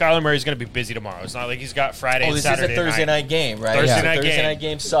 Kyler Murray's going to be busy tomorrow. It's not like he's got Friday. Oh, and this Saturday is a Thursday night game, right? Thursday Yeah. night Thursday game. night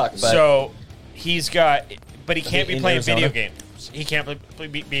games suck. But So he's got, but he can't be In playing Arizona? video games. He can't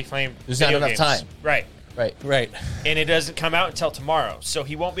be playing. There's not video enough games. time. Right? Right. And it doesn't come out until tomorrow, so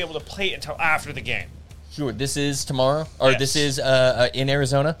he won't be able to play it until after the game. sure, this is tomorrow, or Yes. this is in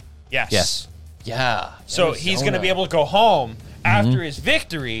Arizona. Yes. Yes. Yeah. So he's going to be able to go home after his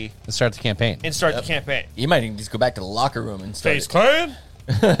victory Let's start the campaign. and start the campaign. You might even just go back to the locker room and start. Face clan.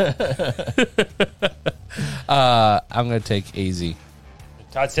 I'm gonna take AZ.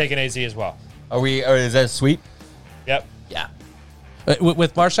 Todd's taking AZ as well. Are we? Or is that sweet? Yep. Yeah.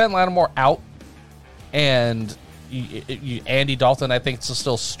 With Marshawn Lattimore out and Andy Dalton, I think, is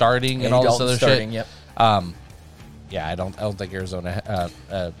still starting and all this other shit. Yep. Yeah, I don't think Arizona.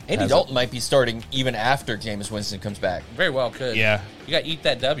 Andy Dalton might be starting even after Jameis Winston comes back. Very well could. Yeah. You got to eat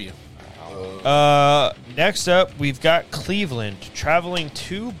that W. Next up, we've got Cleveland traveling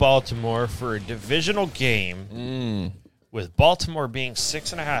to Baltimore for a divisional game, with Baltimore being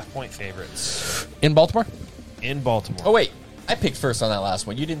 6.5-point favorites In Baltimore? in Baltimore. Oh wait, I picked first on that last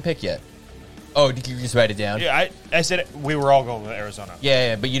one. You didn't pick yet. Oh, did you just write it down? Yeah, I said we were all going with Arizona.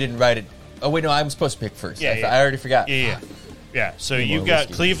 Yeah, but you didn't write it. Oh wait, no, I'm supposed to pick first. Yeah, I already forgot. Yeah. So More you've got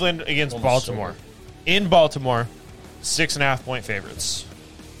whiskey. Cleveland against Almost Baltimore. In Baltimore, 6.5-point favorites.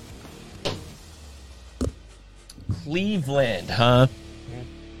 Cleveland, huh?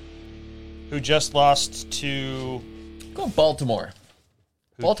 Who just lost to Go Baltimore.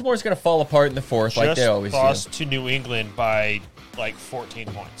 Baltimore's going to fall apart in the fourth, like they always lost do. to New England by like 14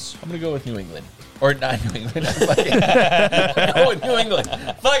 points. I'm going to go with New England. Or not New England. Fuck it. I'm going with New England.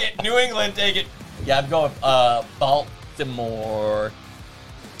 Fuck it. New England, take it. Yeah, I'm going Baltimore.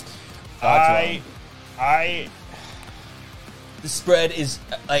 I The spread is,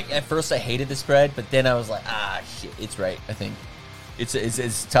 like, at first I hated the spread, but then I was like, shit, it's right, I think. It's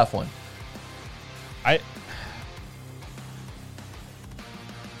a tough one.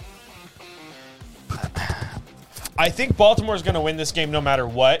 I think Baltimore's going to win this game no matter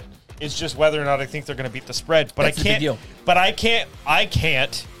what. It's just whether or not I think they're going to beat the spread. But That's the big deal. I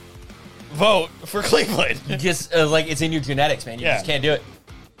can't vote for Cleveland. You just, like, it's in your genetics, man. You Yeah. just can't do it.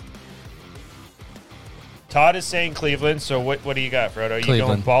 Todd is saying Cleveland, so what do you got, Frodo? Are you going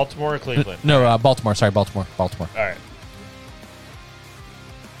Cleveland. Baltimore or Cleveland? No, Baltimore. Sorry, Baltimore. Baltimore. All right.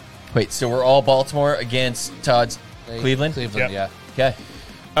 Wait, so we're all Baltimore against Todd's Cleveland? Cleveland, Yep. yeah.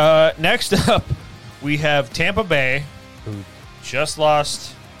 Okay. Next up, we have Tampa Bay, who just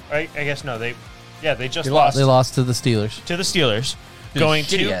lost. I guess no, they just lost. They lost to the Steelers. to the Steelers, Going going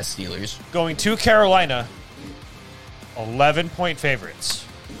to ass Steelers. going to Carolina. 11-point favorites.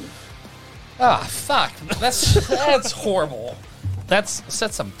 Ah, fuck. That's horrible. That's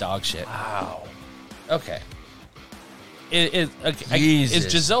some dog shit. Wow. Okay. Is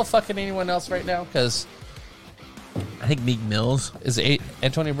Jesus. Giselle fucking anyone else right now? Because I think Meek Mills. is it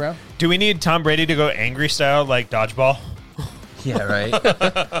Antonio Brown? Do we need Tom Brady to go angry style like dodgeball? Yeah, right.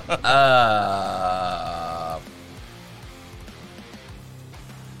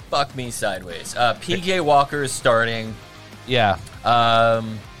 Fuck me sideways. PJ Walker is starting. Yeah. No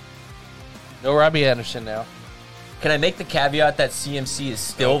Robbie Anderson now. Can I make the caveat that CMC is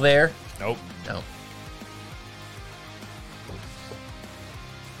still Nope. there? Nope. No.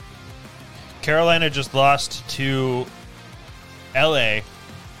 Carolina just lost to LA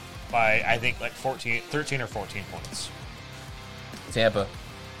by I think like 13 or 14 points. Tampa.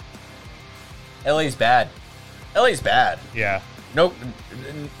 LA's bad. LA's bad. Yeah. No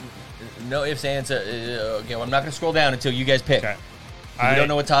ifs, ands. Okay, well, I'm not going to scroll down until you guys pick. Okay. We don't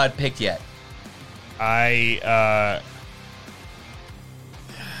know what Todd picked yet.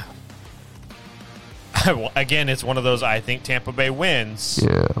 Well, again, it's one of those I think Tampa Bay wins.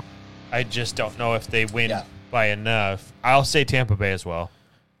 Yeah. I just don't know if they win Yeah. by enough. I'll say Tampa Bay as well.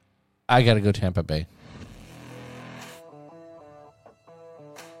 I got to go Tampa Bay.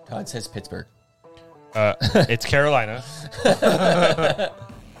 Todd says Pittsburgh. It's Carolina.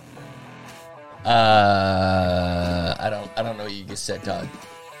 I don't know what you just said, Todd.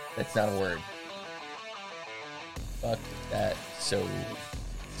 That's not a word. Fuck that. So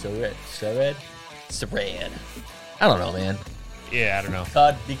red. Saran. I don't know, man. Yeah, I don't know.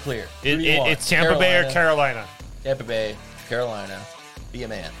 Todd, be clear. Who do you want? It's Tampa Bay or Carolina. Tampa Bay, Carolina. Be a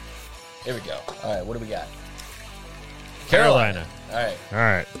man. Here we go. All right, what do we got? Carolina. All right. All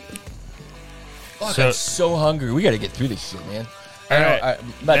right. Fuck, So- I'm so hungry. We got to get through this shit, man. All right.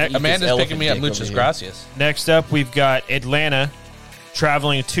 I'm about to eat this Amanda's elephant picking me up dick over muchas here. gracias. Next up, we've got Atlanta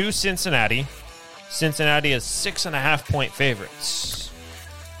traveling to Cincinnati. Cincinnati is 6.5-point favorites.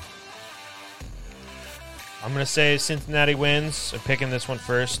 I'm going to say Cincinnati wins. I'm picking this one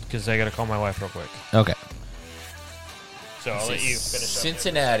first because I got to call my wife real quick. Okay. So I'll let you finish up.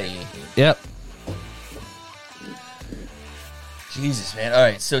 Cincinnati. Yep. Jesus, man. All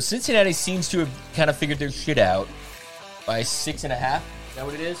right, so Cincinnati seems to have kind of figured their shit out by 6.5. Is that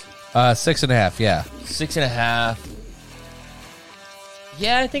what it is? 6.5. Yeah. 6.5.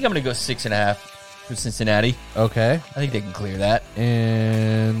 Yeah, I think I'm going to go 6.5 for Cincinnati. Okay. I think they can clear that.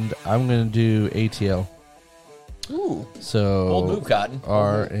 And I'm gonna do ATL. Ooh. So Bold move, Cotton.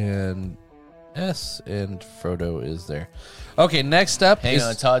 R and S, and Frodo is there. Okay, next up Hang is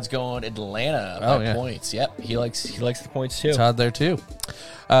on, Todd's going Atlanta by points. Yep, he likes the points too. Todd there too.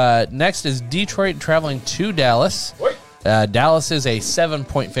 Next is Detroit traveling to Dallas. Dallas is a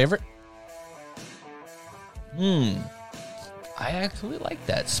 7-point favorite. I actually like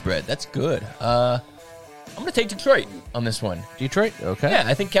that spread. That's good. I'm going to take Detroit on this one. Detroit, okay. Yeah,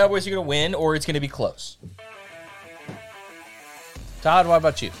 I think Cowboys are going to win, or it's going to be close. Todd, what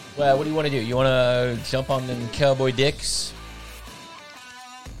about you? Well, what do you want to do? You want to jump on them Cowboy dicks?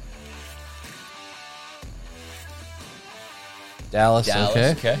 Dallas,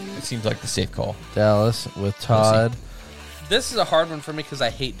 okay. It seems like the safe call. Dallas with Todd. This is a hard one for me because I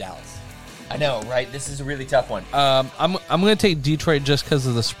hate Dallas. I know, right? This is a really tough one. I'm going to take Detroit just because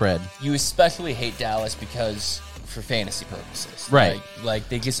of the spread. You especially hate Dallas because for fantasy purposes, Right? Like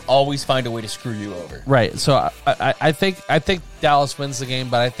they just always find a way to screw you over. Right. So I think Dallas wins the game,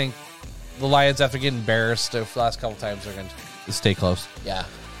 but I think the Lions, after getting embarrassed the last couple times, are going to stay close. Yeah.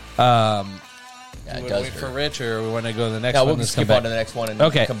 Yeah, it we does wait for hurt. Rich, or we want to go to the next No, one? we'll Let's skip come on to back. the next one and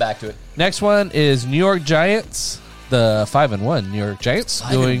Okay. come back to it. Next one is New York Giants, the 5-1 New York Giants,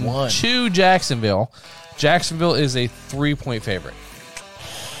 5-1. going to Jacksonville. Jacksonville is a 3-point favorite.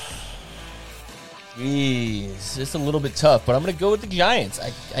 Jeez, it's a little bit tough, but I'm going to go with the Giants.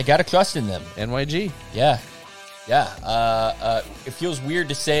 I got to trust in them. NYG. Yeah. It feels weird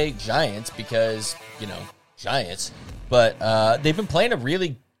to say Giants because, Giants, but they've been playing a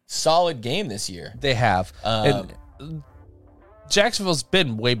really solid game this year. They have. And Jacksonville's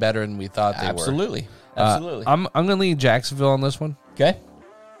been way better than we thought they were. Absolutely. I'm going to lean Jacksonville on this one. Okay.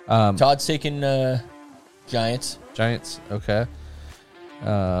 Todd's taking Giants. Giants, okay.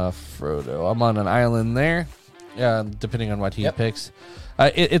 Frodo. I'm on an island there, depending on what he picks.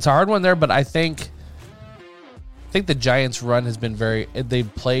 It's a hard one there, but I think the Giants' run has been they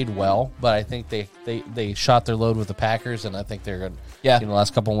played well, but I think they shot their load with the Packers, and I think they're going to, the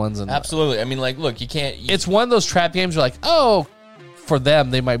last couple ones. And Absolutely. I mean, like, look, you can't. it's one of those trap games you're like, oh, for them,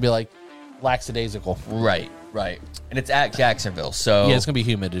 they might be like lackadaisical. Right. And it's at Jacksonville, so. Yeah, it's going to be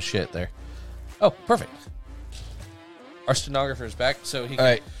humid as shit there. Oh, perfect. Our stenographer's back, so he. All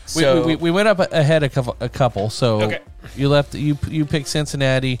right. We went up ahead a couple. So Okay. you picked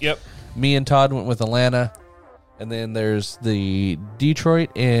Cincinnati. Yep. Me and Todd went with Atlanta, and then there's the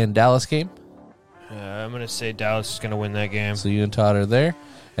Detroit and Dallas game. I'm going to say Dallas is going to win that game. So you and Todd are there,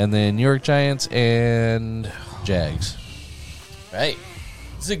 and then New York Giants and Jags. Right.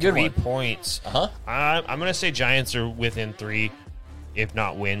 This is a good 3 one. points. Uh-huh. I'm going to say Giants are within 3, if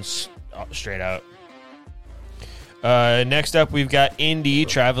not wins straight out. Next up, we've got Indy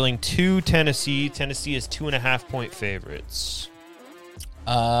traveling to Tennessee. Tennessee is 2.5-point favorites.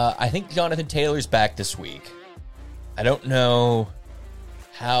 I think Jonathan Taylor's back this week. I don't know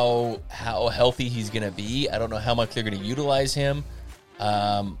how healthy he's going to be. I don't know how much they're going to utilize him.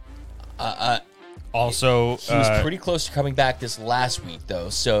 Also, He was pretty close to coming back this last week, though.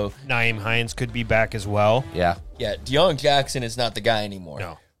 So, Nyheim Hines could be back as well. Yeah. yeah, Deion Jackson is not the guy anymore.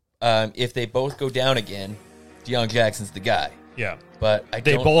 No. If they both go down again, Deion Jackson's the guy. Yeah. But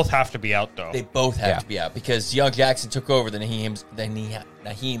They both have to be out, though. They both have Yeah. to be out because Deion Jackson took over the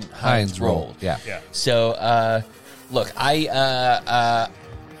Nyheim Hines role. Yeah. Yeah. So, look, I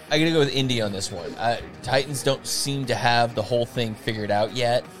gotta go with Indy on this one. Titans don't seem to have the whole thing figured out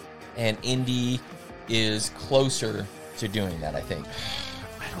yet, and Indy is closer to doing that, I think.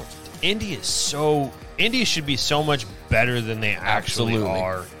 Indy should be so much better than they actually Absolutely.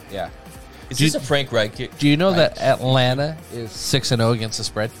 are. Yeah. Is this a Frank Reich? Do you know that Atlanta is 6-0 against the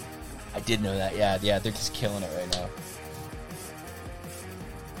spread? I did know that. Yeah, they're just killing it right now.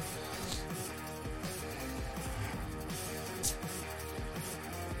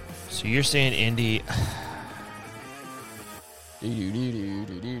 So you're saying Indy? I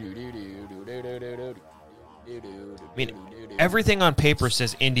mean, everything on paper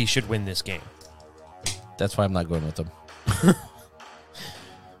says Indy should win this game. That's why I'm not going with them.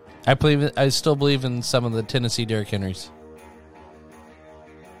 I still believe in some of the Tennessee Derrick Henrys.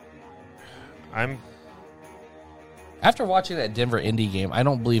 After watching that Denver Indy game, I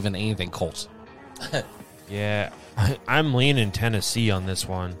don't believe in anything Colts. Yeah, I'm leaning Tennessee on this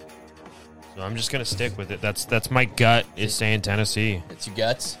one. So I'm just gonna stick with it. That's my gut is saying Tennessee. It's your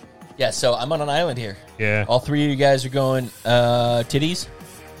guts. Yeah, so I'm on an island here. Yeah. All three of you guys are going titties,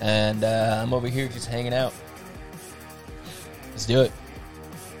 and I'm over here just hanging out. Let's do it.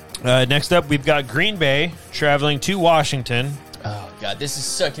 Next up, we've got Green Bay traveling to Washington, Oh, God, this is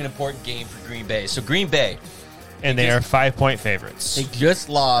such an important game for Green Bay. So Green Bay, and they are 5-point favorites. they just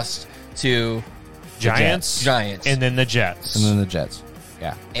lost to Giants, Giants. and then the Jets. And then the Jets.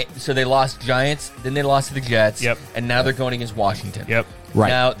 Yeah. So they lost Giants, then they lost to the Jets. Yep. And now they're going against Washington. Yep. Right.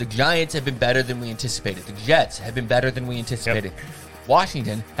 Now, the Giants have been better than we anticipated. The Jets have been better than we anticipated.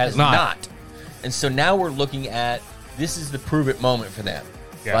 Washington has not. And so now we're looking at, this is the prove it moment for them.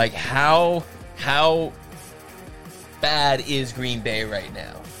 Yeah. Like, how bad is Green Bay right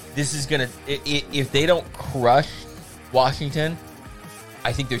now? This is going to, if they don't crush Washington,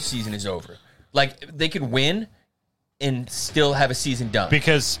 I think their season is over. Like, they could win and still have a season done.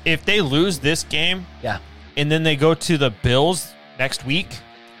 Because if they lose this game Yeah. and then they go to the Bills next week,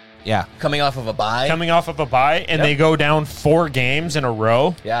 Yeah. Coming off of a bye. coming off of a bye, and Yep. they go down 4 games in a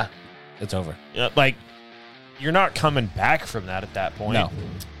row, Yeah. It's over. like, you're not coming back from that at that point. No.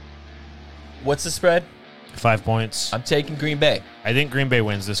 What's the spread? 5 points. I'm taking Green Bay. I think Green Bay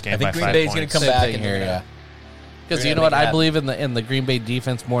wins this game I think by Green 5 Bay's points. going to come Same back thing and here, they're yeah. gonna- Because We're you know gonna what? make it I happen. believe in the Green Bay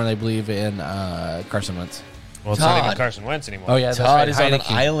defense more than I believe in Carson Wentz. Well, it's not Todd. even Carson Wentz anymore. Oh, yeah. That's Todd right. is on an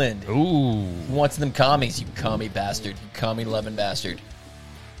Heineke. island. Ooh. Who wants them commies? You commie bastard. You commie loving bastard.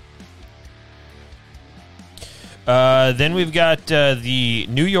 Then we've got the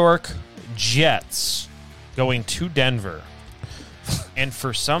New York Jets going to Denver. And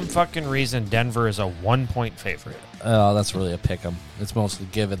for some fucking reason, Denver is a 1-point favorite. Oh, that's really a pick 'em. It's mostly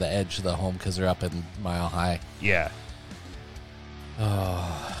giving the edge to the home because they're up in Mile High. Yeah.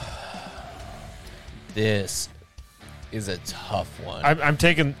 This is a tough one. I'm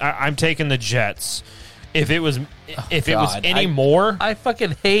taking the Jets. If it was God. any more, I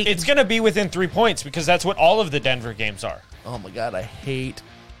fucking hate. it's going to be within 3 points because that's what all of the Denver games are. Oh my God, I hate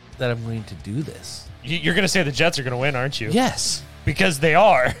that I'm going to do this. You're going to say the Jets are going to win, aren't you? Yes. Because they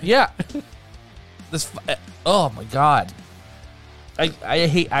are. Yeah. Oh my God. I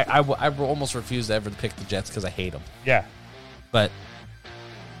hate. I almost refuse to ever pick the Jets because I hate them. Yeah. But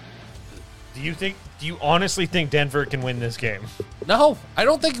Do you honestly think Denver can win this game? no, I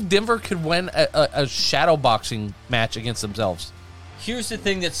don't think Denver could win a shadow boxing match against themselves. Here's the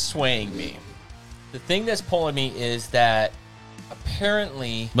thing that's swaying me. The thing that's pulling me is that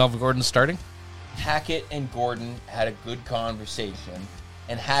apparently Melvin Gordon's starting. Hackett and Gordon had a good conversation,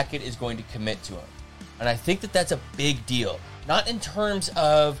 and Hackett is going to commit to him. And I think that that's a big deal. Not in terms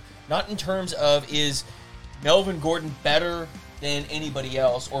of is Melvin Gordon better than anybody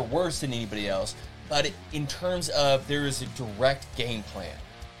else or worse than anybody else, but in terms of there is a direct game plan.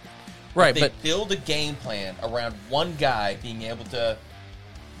 Right, They but build a game plan around one guy being able to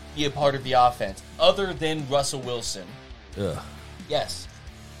be a part of the offense, other than Russell Wilson. ugh, Yes,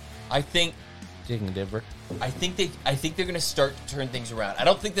 I think taking Denver. they're going to start to turn things around. I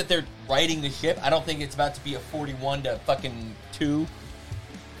don't think that they're riding the ship. I don't think it's about to be a 41-2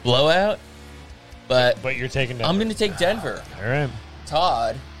 blowout. But But you're taking Denver. I'm going to take Denver. All right.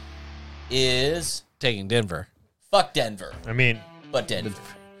 Todd is Taking Denver. fuck Denver, I mean, but Denver.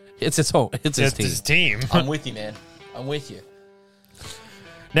 It's his home. It's his it's team. his team. I'm with you, man. I'm with you.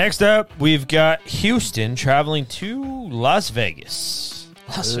 Next up, we've got Houston traveling to Las Vegas.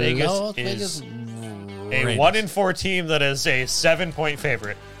 Las Vegas Las is Vegas a Raiders. 1-4 team that is a 7-point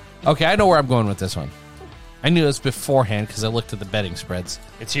favorite. Okay, I know where I'm going with this one. I knew this beforehand because I looked at the betting spreads.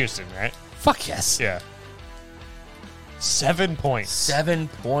 It's Houston, right? Fuck yes. Yeah. 7 points. 7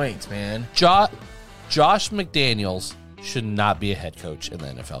 points, man. Josh McDaniels should not be a head coach in the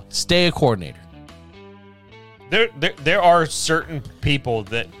NFL. Stay a coordinator. There are certain people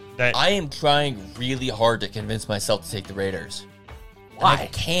that I am trying really hard to convince myself to take the Raiders. Why? I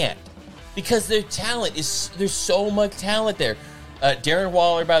can't. Because their talent is, there's so much talent there. Darren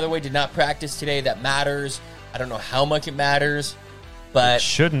Waller, by the way, did not practice today. That matters. I don't know how much it matters, but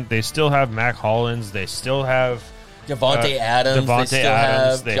shouldn't. They still have Mac Hollins. They still have Devontae Adams. Devontae they still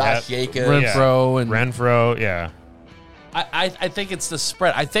Adams, have they Josh have Jacobs. Renfro and Renfro. Yeah. I think it's the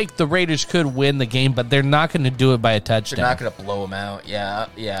spread. I think the Raiders could win the game, but they're not going to do it by a They're touchdown. not going to blow them out. Yeah,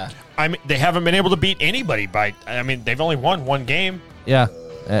 yeah. I mean, they haven't been able to beat anybody by. I mean, they've only won one game. Yeah,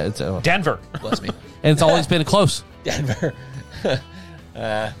 it's Denver. Bless me. and it's always been close. Denver.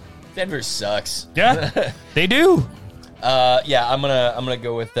 Denver sucks. Yeah, they do. Yeah, I'm gonna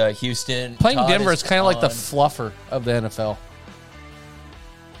go with Houston. Playing Todd Denver is kind of like the on- fluffer of the NFL.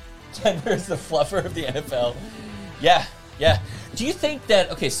 Denver is the fluffer of the NFL. Yeah, yeah. Do you think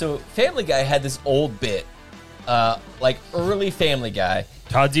that? Okay, so Family Guy had this old bit, like early Family Guy.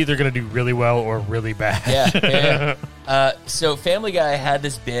 Todd's either going to do really well or really bad. Yeah. So Family Guy had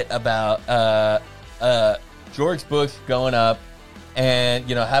this bit about George Bush going up and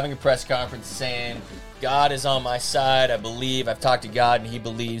having a press conference saying, God is on my side. I believe I've talked to God and he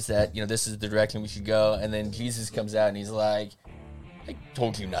believes that this is the direction we should go. And then Jesus comes out and he's like, I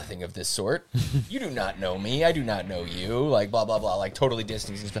told you nothing of this sort. You do not know me. I do not know you. Like, blah, blah, blah. Like, totally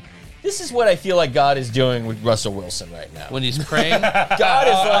distancing stuff. This is what I feel like God is doing with Russell Wilson right now. When he's praying,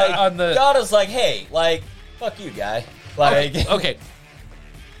 God is like, hey, like, fuck you, guy. Like, okay.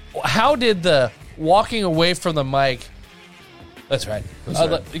 How did the walking away from the mic? That's right.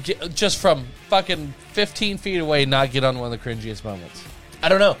 Just from fucking 15 feet away, not get on one of the cringiest moments. I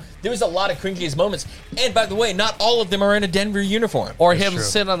don't know. There was a lot of cringiest moments. And by the way, not all of them are in a Denver uniform. Or him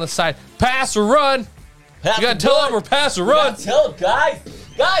sitting on the side, pass or run. You gotta tell him we're pass or run. Tell him, guys,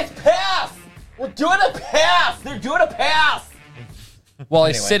 pass. We're doing a pass. They're doing a pass. While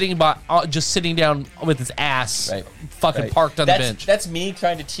he's just sitting down with his ass parked on the bench. That's me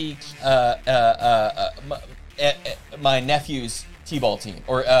trying to teach my nephew's t-ball team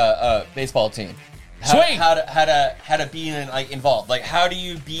or baseball team how to be involved. Like, how do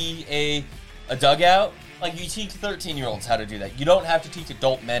you be a dugout? Like, you teach 13-year-olds how to do that. You don't have to teach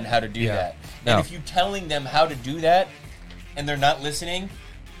adult men how to do that. No. And if you're telling them how to do that and they're not listening,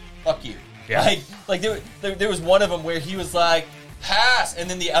 fuck you. Yeah. Like there was one of them where he was like, pass, and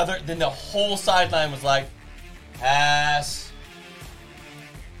then the whole sideline was like, pass.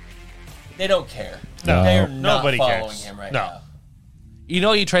 They don't care. No. They are not Nobody following cares. him right No. now. You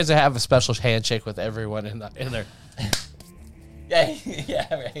know he tries to have a special handshake with everyone in there.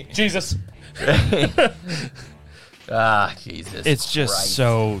 Yeah, right. Jesus. Jesus. It's just Christ.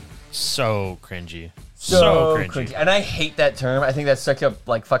 so cringy. So cringy. And I hate that term. I think that's such a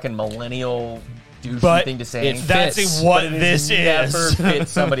fucking millennial douchey But thing to say. that's what this Never is.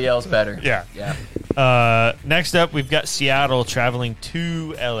 fits somebody else better. Yeah. Next up, we've got Seattle traveling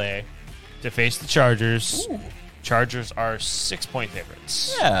to LA to face the Chargers. Ooh. Chargers are 6-point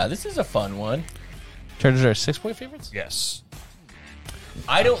favorites. Yeah, this is a fun one. Chargers are 6-point favorites? Yes.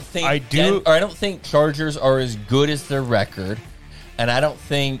 I don't think I don't think Chargers are as good as their record, and I don't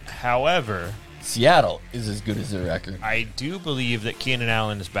think However, Seattle is as good as their record. I do believe that Keenan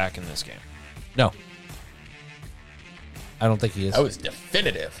Allen is back in this game. No. I don't think he is. That was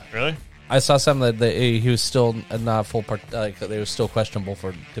definitive. Really? I saw something that he was still not full part. They was still questionable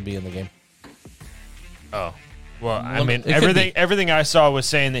to be in the game. Oh. Well, I Well, mean, it could be. everything I saw was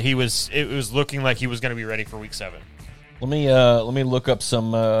saying that it was looking like he was going to be ready for week 7. Let me look up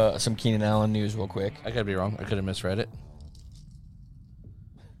some Keenan Allen news real quick. I could be wrong. I could have misread it.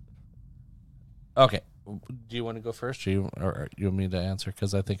 Okay. Do you want to go first, or you want me to answer?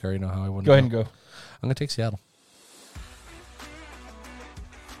 Because I think I already know how I want to Go ahead and go. I'm going to take Seattle.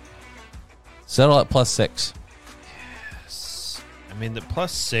 Settle at +6. I mean, the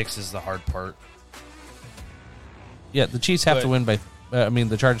 +6 is the hard part. Yeah, the Chiefs have to win by.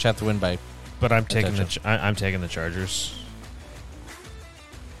 The Chargers have to win by. But I'm taking I'm taking the Chargers.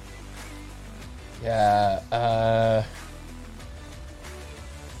 Yeah.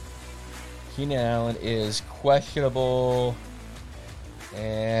 Keenan Allen is questionable,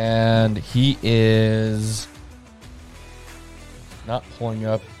 and he is not pulling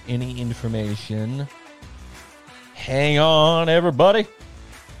up any information. Hang on, everybody.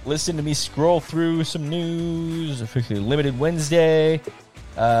 Listen to me scroll through some news. Officially limited Wednesday.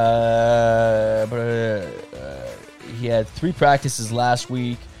 He had 3 practices last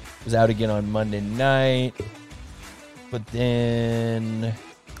week. Was out again on Monday night. But then,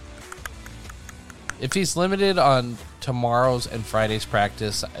 If he's limited on tomorrow's and Friday's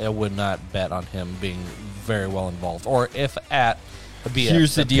practice, I would not bet on him being very well involved. Or if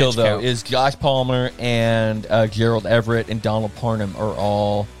here's the deal, though, count. is Josh Palmer and Gerald Everett and Donald Parham are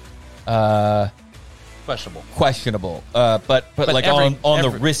all questionable. But like on the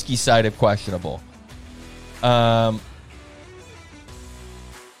risky side of questionable.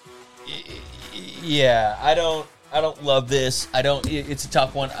 Yeah, I don't love this. It's a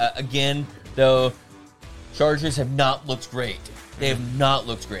tough one. Again, though, Chargers have not looked great. They have not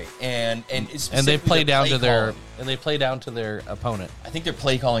looked great, and they play down to their opponent. I think their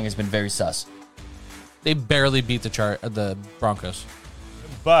play calling has been very sus. They barely beat the Broncos.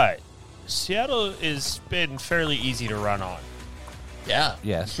 But Seattle has been fairly easy to run on. Yeah.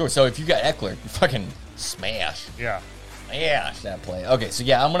 Yes. Sure. So if you got Eckler, you fucking smash. Yeah. Smash that play. Okay. So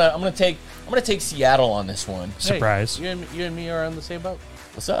yeah, I'm gonna take Seattle on this one. Surprise. Hey, you and me are on the same boat.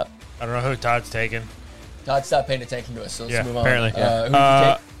 What's up? I don't know who Todd's taking. Todd stopped paying attention to us, so let's move on. Apparently. Who did you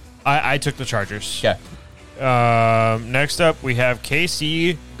take? I took the Chargers. Yeah. Next up, we have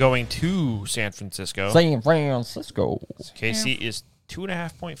KC going to San Francisco. San Francisco. KC is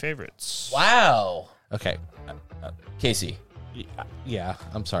 2.5-point favorites. Wow. Okay. Casey. Yeah,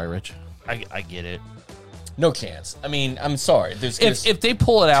 I'm sorry, Rich. I get it. No chance. I mean, I'm sorry. If they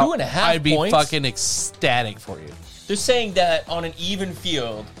pull it out, 2.5 I'd be points? fucking ecstatic for you. They're saying that on an even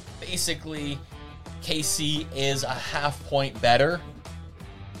field, basically, KC is a half point better.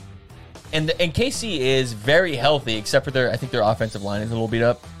 And KC is very healthy, except for I think their offensive line is a little beat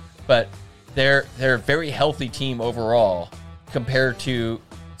up. But they're a very healthy team overall compared to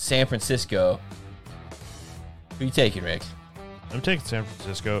San Francisco. Who you taking, Rick? I'm taking San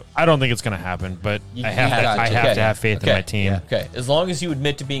Francisco. I don't think it's going to happen, but You- I you have have to have faith in my team. Okay, as long as you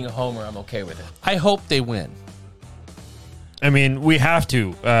admit to being a homer, I'm okay with it. I hope they win. I mean, we have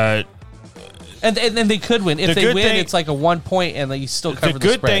to. And they could win. If The they good win, thing- it's like a 1 point, and you still cover The the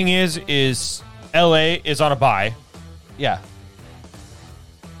good spread. thing is LA is on a bye. Yeah,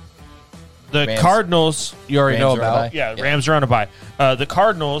 The Rams. Cardinals, you already Rams know are on a about. bye. yeah, Rams are on a bye. The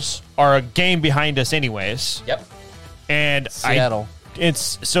Cardinals are a game behind us, anyways. Yep. And Seattle.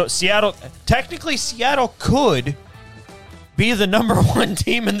 It's so Seattle. Technically, Seattle could be the number 1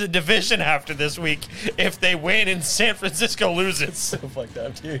 team in the division after this week if they win and San Francisco loses. So fucked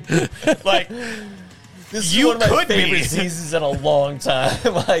up, dude. Like, This is You one of my could be. favorite seasons in a long time.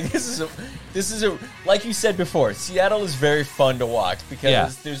 Like this is a like you said before. Seattle is very fun to watch because Yeah.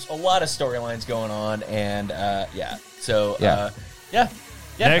 there's a lot of storylines going on, and yeah. So Yeah. yeah.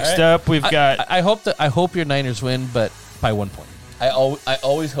 next all right. up, we've got I hope your Niners win, but by 1 point. I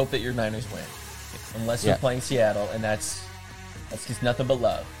always hope that your Niners win, unless you're Yeah. playing Seattle, and that's just nothing but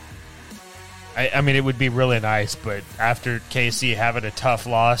love. I mean, it would be really nice, but after KC having a tough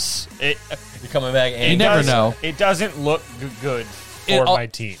loss, it You're coming back, and You never does- know. It doesn't look good for my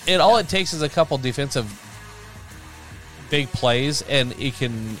team. All it takes is a couple defensive big plays, and it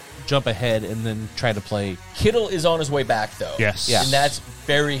can jump ahead and then try to play. Kittle is on his way back though. Yes. Yeah. and that's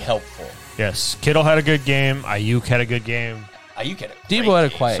very helpful. Yes, Kittle had a good game. Ayuk had a good game. You get it. Debo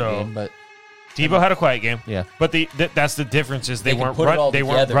had a quiet So- game, but Debo had a quiet game. Yeah. But that's the difference is they They can weren't put it all they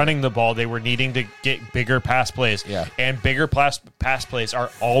weren't together. running the ball. They were needing to get bigger pass plays. Yeah. And bigger pass plays are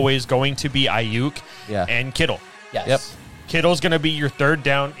always going to be Ayuk Yeah. and Kittle. Yes. Yep. Kittle's going to be your third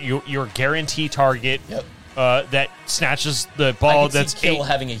down, your guarantee target. Yep. That snatches the I ball. could see That's Kittle eight,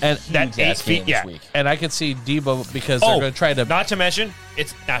 having a and huge that 8 ass game feet. Yeah. this week. and I could see Debo because they're going to try to. Not to mention,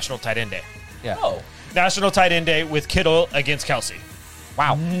 it's National Tight End Day. Yeah. Oh, National Tight End Day with Kittle against Kelsey.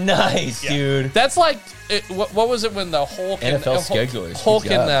 Wow. nice, Yeah. dude. That's like what was it when the Hulk and NFL schedulers. Hulk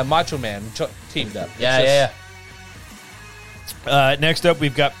Good and job. Macho Man teamed up? It's Yeah. Next up,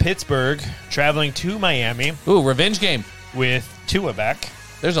 we've got Pittsburgh traveling to Miami Ooh, revenge game. with Tua back.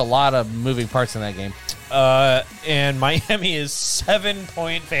 There's a lot of moving parts in that game. And Miami is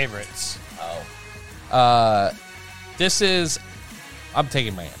 7-point favorites. Oh, I'm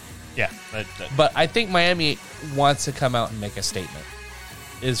taking Miami. Yeah. But I think Miami wants to come out and make a statement.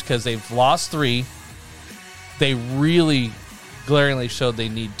 Is because they've lost 3. They really glaringly showed they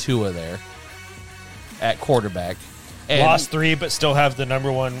need Tua there at quarterback. And Lost 3, but still have the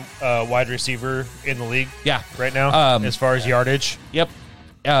number 1 wide receiver in the league Yeah. right now Um, as far as yardage. Yep.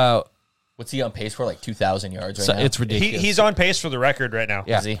 what's he on pace for? Like 2,000 yards right So now. it's ridiculous. He's on pace for the record right now.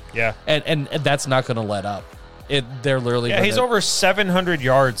 Yeah. Is he? Yeah. And that's not going to let up. They're literally. Yeah, gonna, he's over 700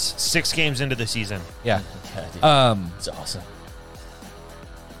 yards 6 games into the season. Yeah. God, dude. It's awesome.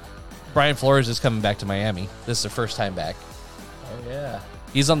 Brian Flores is coming back to Miami. This is the first time back. Oh yeah.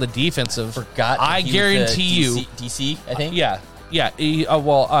 He's on the defensive. Forgot. that I he was guarantee the you. DC, I think. Yeah.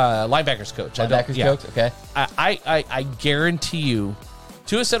 Linebackers coach. Linebackers coach. Okay. I guarantee you.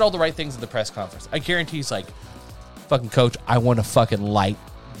 Tua said all the right things at the press conference. I guarantee he's like, fucking coach, I want to fucking light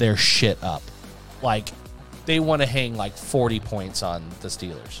their shit up. Like, they want to hang like 40 points on the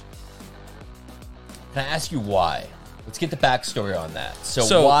Steelers. Can I ask you why? Let's get the backstory on that. So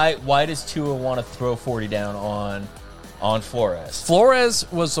So- why does Tua want to throw 40 down on Flores? Flores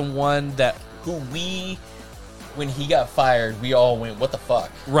was the one that Who when he got fired, we all went, what the fuck?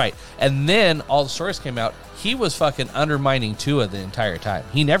 right, and then all the stories came out. He was fucking undermining Tua the entire time.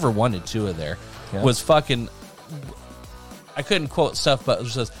 He never wanted Tua there. Yeah. Was fucking. I couldn't quote stuff, but it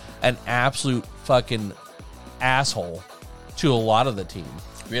was just an absolute fucking asshole to a lot of the team.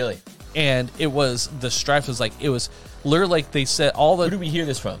 Really? And it was the strife was like it was literally like they said all Who the do we hear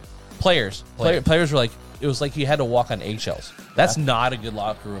this from? players Players. players were like it was like you had to walk on eggshells. That's not a good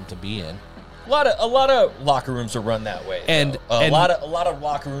locker room to be in. A lot of locker rooms are run that way. And- though. and- a lot of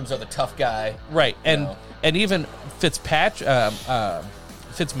locker rooms are the tough guy. Right, and know. and even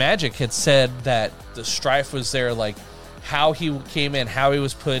Fitzmagic had said that the strife was there, like how he came in, how he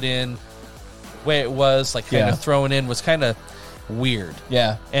was put in, way it was, like kind Yeah. of thrown in was kind of weird.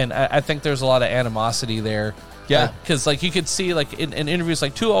 Yeah. And I think there's a lot of animosity there. Yeah. because like you could see like in interviews,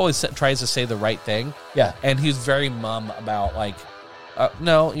 like Tua always tries to say the right thing. Yeah. and he's very mum about like,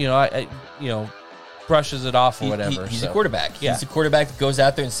 no, I brushes it off or whatever. He's so. a quarterback. Yeah. He's a quarterback that goes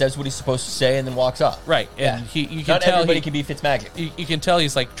out there and says what he's supposed to say and then walks off. Right, Yeah. and you can Not tell everybody can be Fitzmagic. you can tell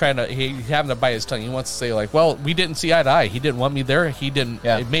he's like trying to he's having to bite his tongue. He wants to say like, "Well, we didn't see eye to eye. He didn't want me there. He didn't."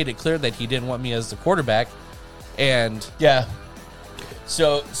 Yeah. It made it clear that he didn't want me as the quarterback, and Yeah.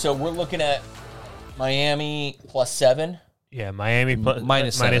 So we're looking at Miami +7, Yeah, Miami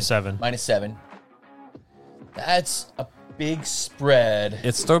minus minus 7. -7. That's a big spread.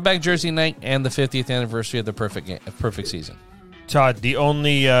 it's throwback jersey night and the 50th anniversary of the perfect season. Todd, the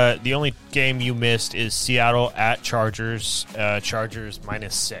only game you missed is Seattle at Chargers. Chargers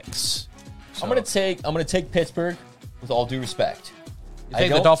 -6. I'm gonna take Pittsburgh with all due respect. I think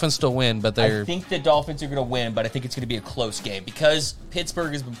the don't- Dolphins still win, but they're. I think the Dolphins are going to win, but I think it's going to be a close game because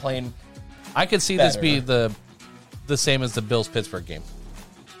Pittsburgh has been playing. I could see this be better. the same as the Bills Pittsburgh game.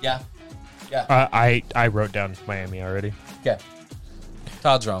 Yeah, yeah. I wrote down Miami already. Okay.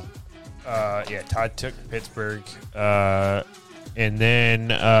 Todd's wrong. Yeah, Todd took Pittsburgh. And then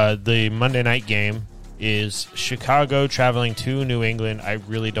the Monday night game is Chicago traveling to New England. I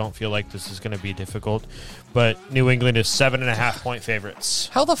really don't feel like this is going to be difficult, but New England is 7.5-point favorites.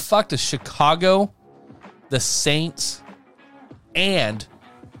 How the fuck does Chicago, the Saints, and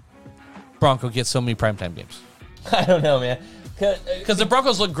Bronco get so many primetime games? I don't know, man. Because the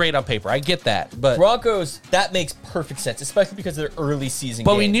Broncos look great on paper. I get that. But Broncos, that makes perfect sense, especially because of their early season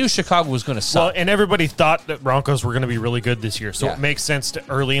we games. knew Chicago was going to Well, suck. and everybody thought that Broncos were going to be really good this year, so Yeah. it makes sense to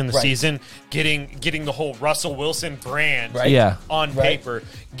early in the Right. season getting the whole Russell Wilson brand Right. Yeah. on Right. paper,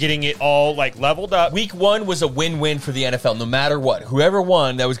 getting it all like leveled up. Week 1 was a win-win for the NFL. No matter what, whoever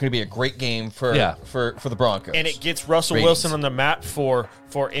won, that was going to be a great game for the Broncos. And it gets Russell Ravens. Wilson on the map for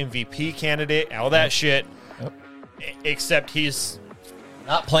MVP candidate, all that shit. Except he's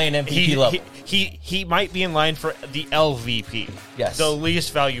not playing MVP he, level. he might be in line for the LVP. Yes. The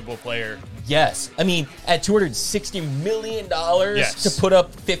least valuable player. Yes. I mean, at $260 million Yes. to put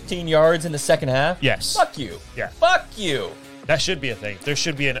up 15 yards in the second half? Yes. Fuck you. Yeah. Fuck you. That should be a thing. There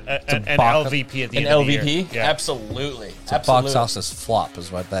should be an box- LVP at the An end of the LVP? year. Yeah. Absolutely. It's a Absolutely. box office flop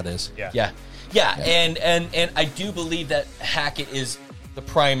is what that is. Yeah. Yeah. Yeah. And I do believe that Hackett is the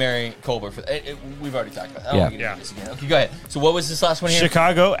primary culprit for we've already talked about that. I don't Yeah. want to get Yeah. into this again. Okay, go ahead. So what was this last one here?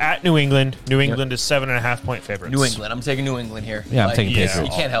 Chicago at New England. New England is 7.5-point favorites. New England. I'm taking New England here. Yeah, I'm taking Yeah.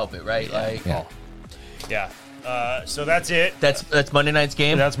 Patriots. You can't help it, right? Like Yeah. Yeah. So that's it. that's Monday night's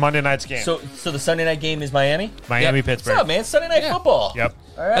game. That's Monday night's game. So the Sunday night game is Miami. Miami, Yep. Pittsburgh. What's up, man? Sunday night Yeah. football. Yep.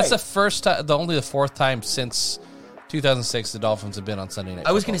 All right. That's the first time, only the fourth time since 2006 the Dolphins have been on Sunday night.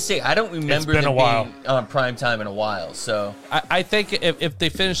 I was Football. going to say I don't remember been them a while. being on prime time in a while. So I think if they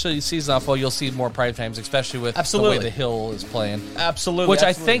finish the season off well, you'll see more prime times, especially with Absolutely. the way the Hill is playing. absolutely, Which I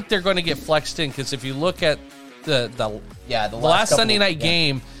absolutely. think they're going to get flexed in because if you look at the last couple Sunday of- night yeah.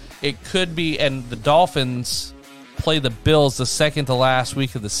 game, it could be, and the Dolphins play the Bills the second to last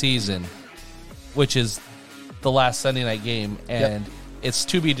week of the season, which is the last Sunday night game, and it's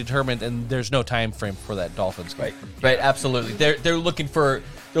to be determined, and there's no time frame for that Dolphins game. Right, absolutely. They're looking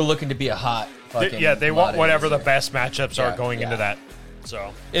to be a hot. Fucking They want lot whatever of the games best matchups are Yeah, going yeah. into that.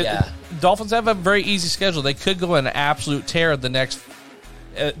 So Yeah. Dolphins have a very easy schedule. They could go an absolute tear the next.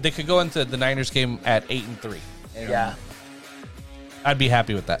 They could go into the Niners game at 8-3. there. Yeah, I'd be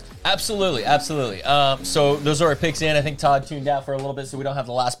happy with that. absolutely. So those are our picks in. I think Todd tuned out for a little bit, so we don't have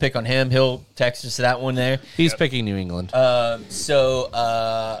the last pick on him. He'll text us that one there. He's picking New England.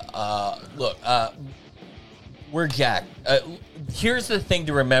 Look, we're jacked. Here's the thing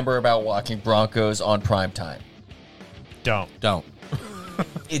to remember about watching Broncos on prime time. don't.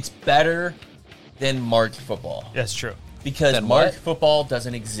 It's better than March football That's true. because Than March what? football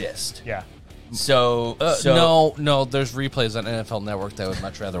doesn't exist. Yeah. So no, there's replays on NFL Network that I would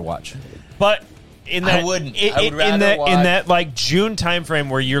much rather watch. But in I that, wouldn't. in I would rather that watch- in that like June timeframe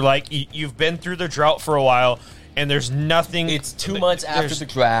where you're like you've been through the drought for a while and there's nothing. It's 2 months after there's- the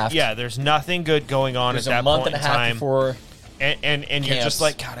draft. Yeah, there's nothing good going on There's at that a month point and a in half time. before. and you're camps. just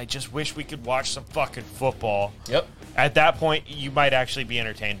like, God, I just wish we could watch some fucking football. Yep. At that point, you might actually be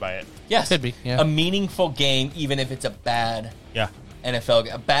entertained by it. Yes. Could be, yeah. A meaningful game, even if it's a bad Yeah. NFL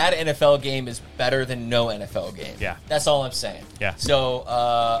game. A bad NFL game is better than no NFL game. Yeah. That's all I'm saying. Yeah. So,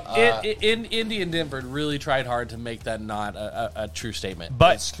 In Indy and Denver really tried hard to make that not a true statement. But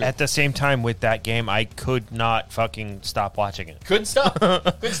That's true. at the same time, with that game, I could not fucking stop watching it. couldn't stop. Couldn't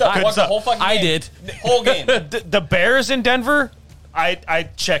stop. Couldn't Watch the stop. whole fucking I game. did. The whole game. The Bears in Denver, I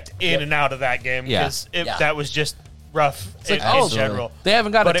checked in and out of that game Yeah. because Yeah. that was just rough in, like, oh, in general. they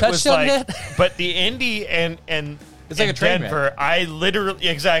haven't got a But it was touchdown like, yet? But the Indy and It's like and a train wreck. Denver, I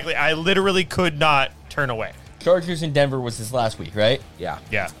literally could not turn away. Chargers in Denver was this last week, right? Yeah.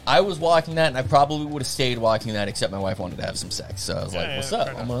 Yeah. I was watching that, and I probably would have stayed watching that, except my wife wanted to have some sex. So I was like, Yeah, "What's yeah, up?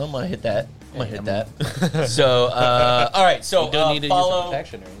 fair I'm gonna hit that. I'm gonna hit Yeah, that." So, all right. So You don't need to follow. use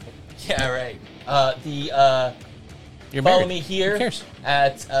protection or anything. Yeah, right. You're Follow married. me Who here cares?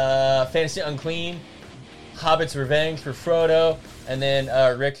 at Fantasy Unclean, Hobbit's Revenge for Frodo, and then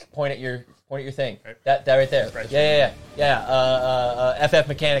Rick, point at your thing. That right there. Right. Yeah. FF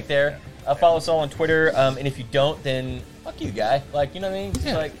Mechanic there. Follow us all on Twitter, and if you don't, then fuck you, guy. Like, you know what I mean? Just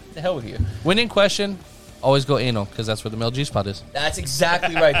Yeah. like, the hell with you. When in question, always go anal, because that's where the male G-spot is. That's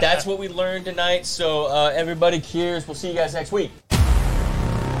exactly right. That's what we learned tonight. So everybody, cheers. We'll see you guys next week.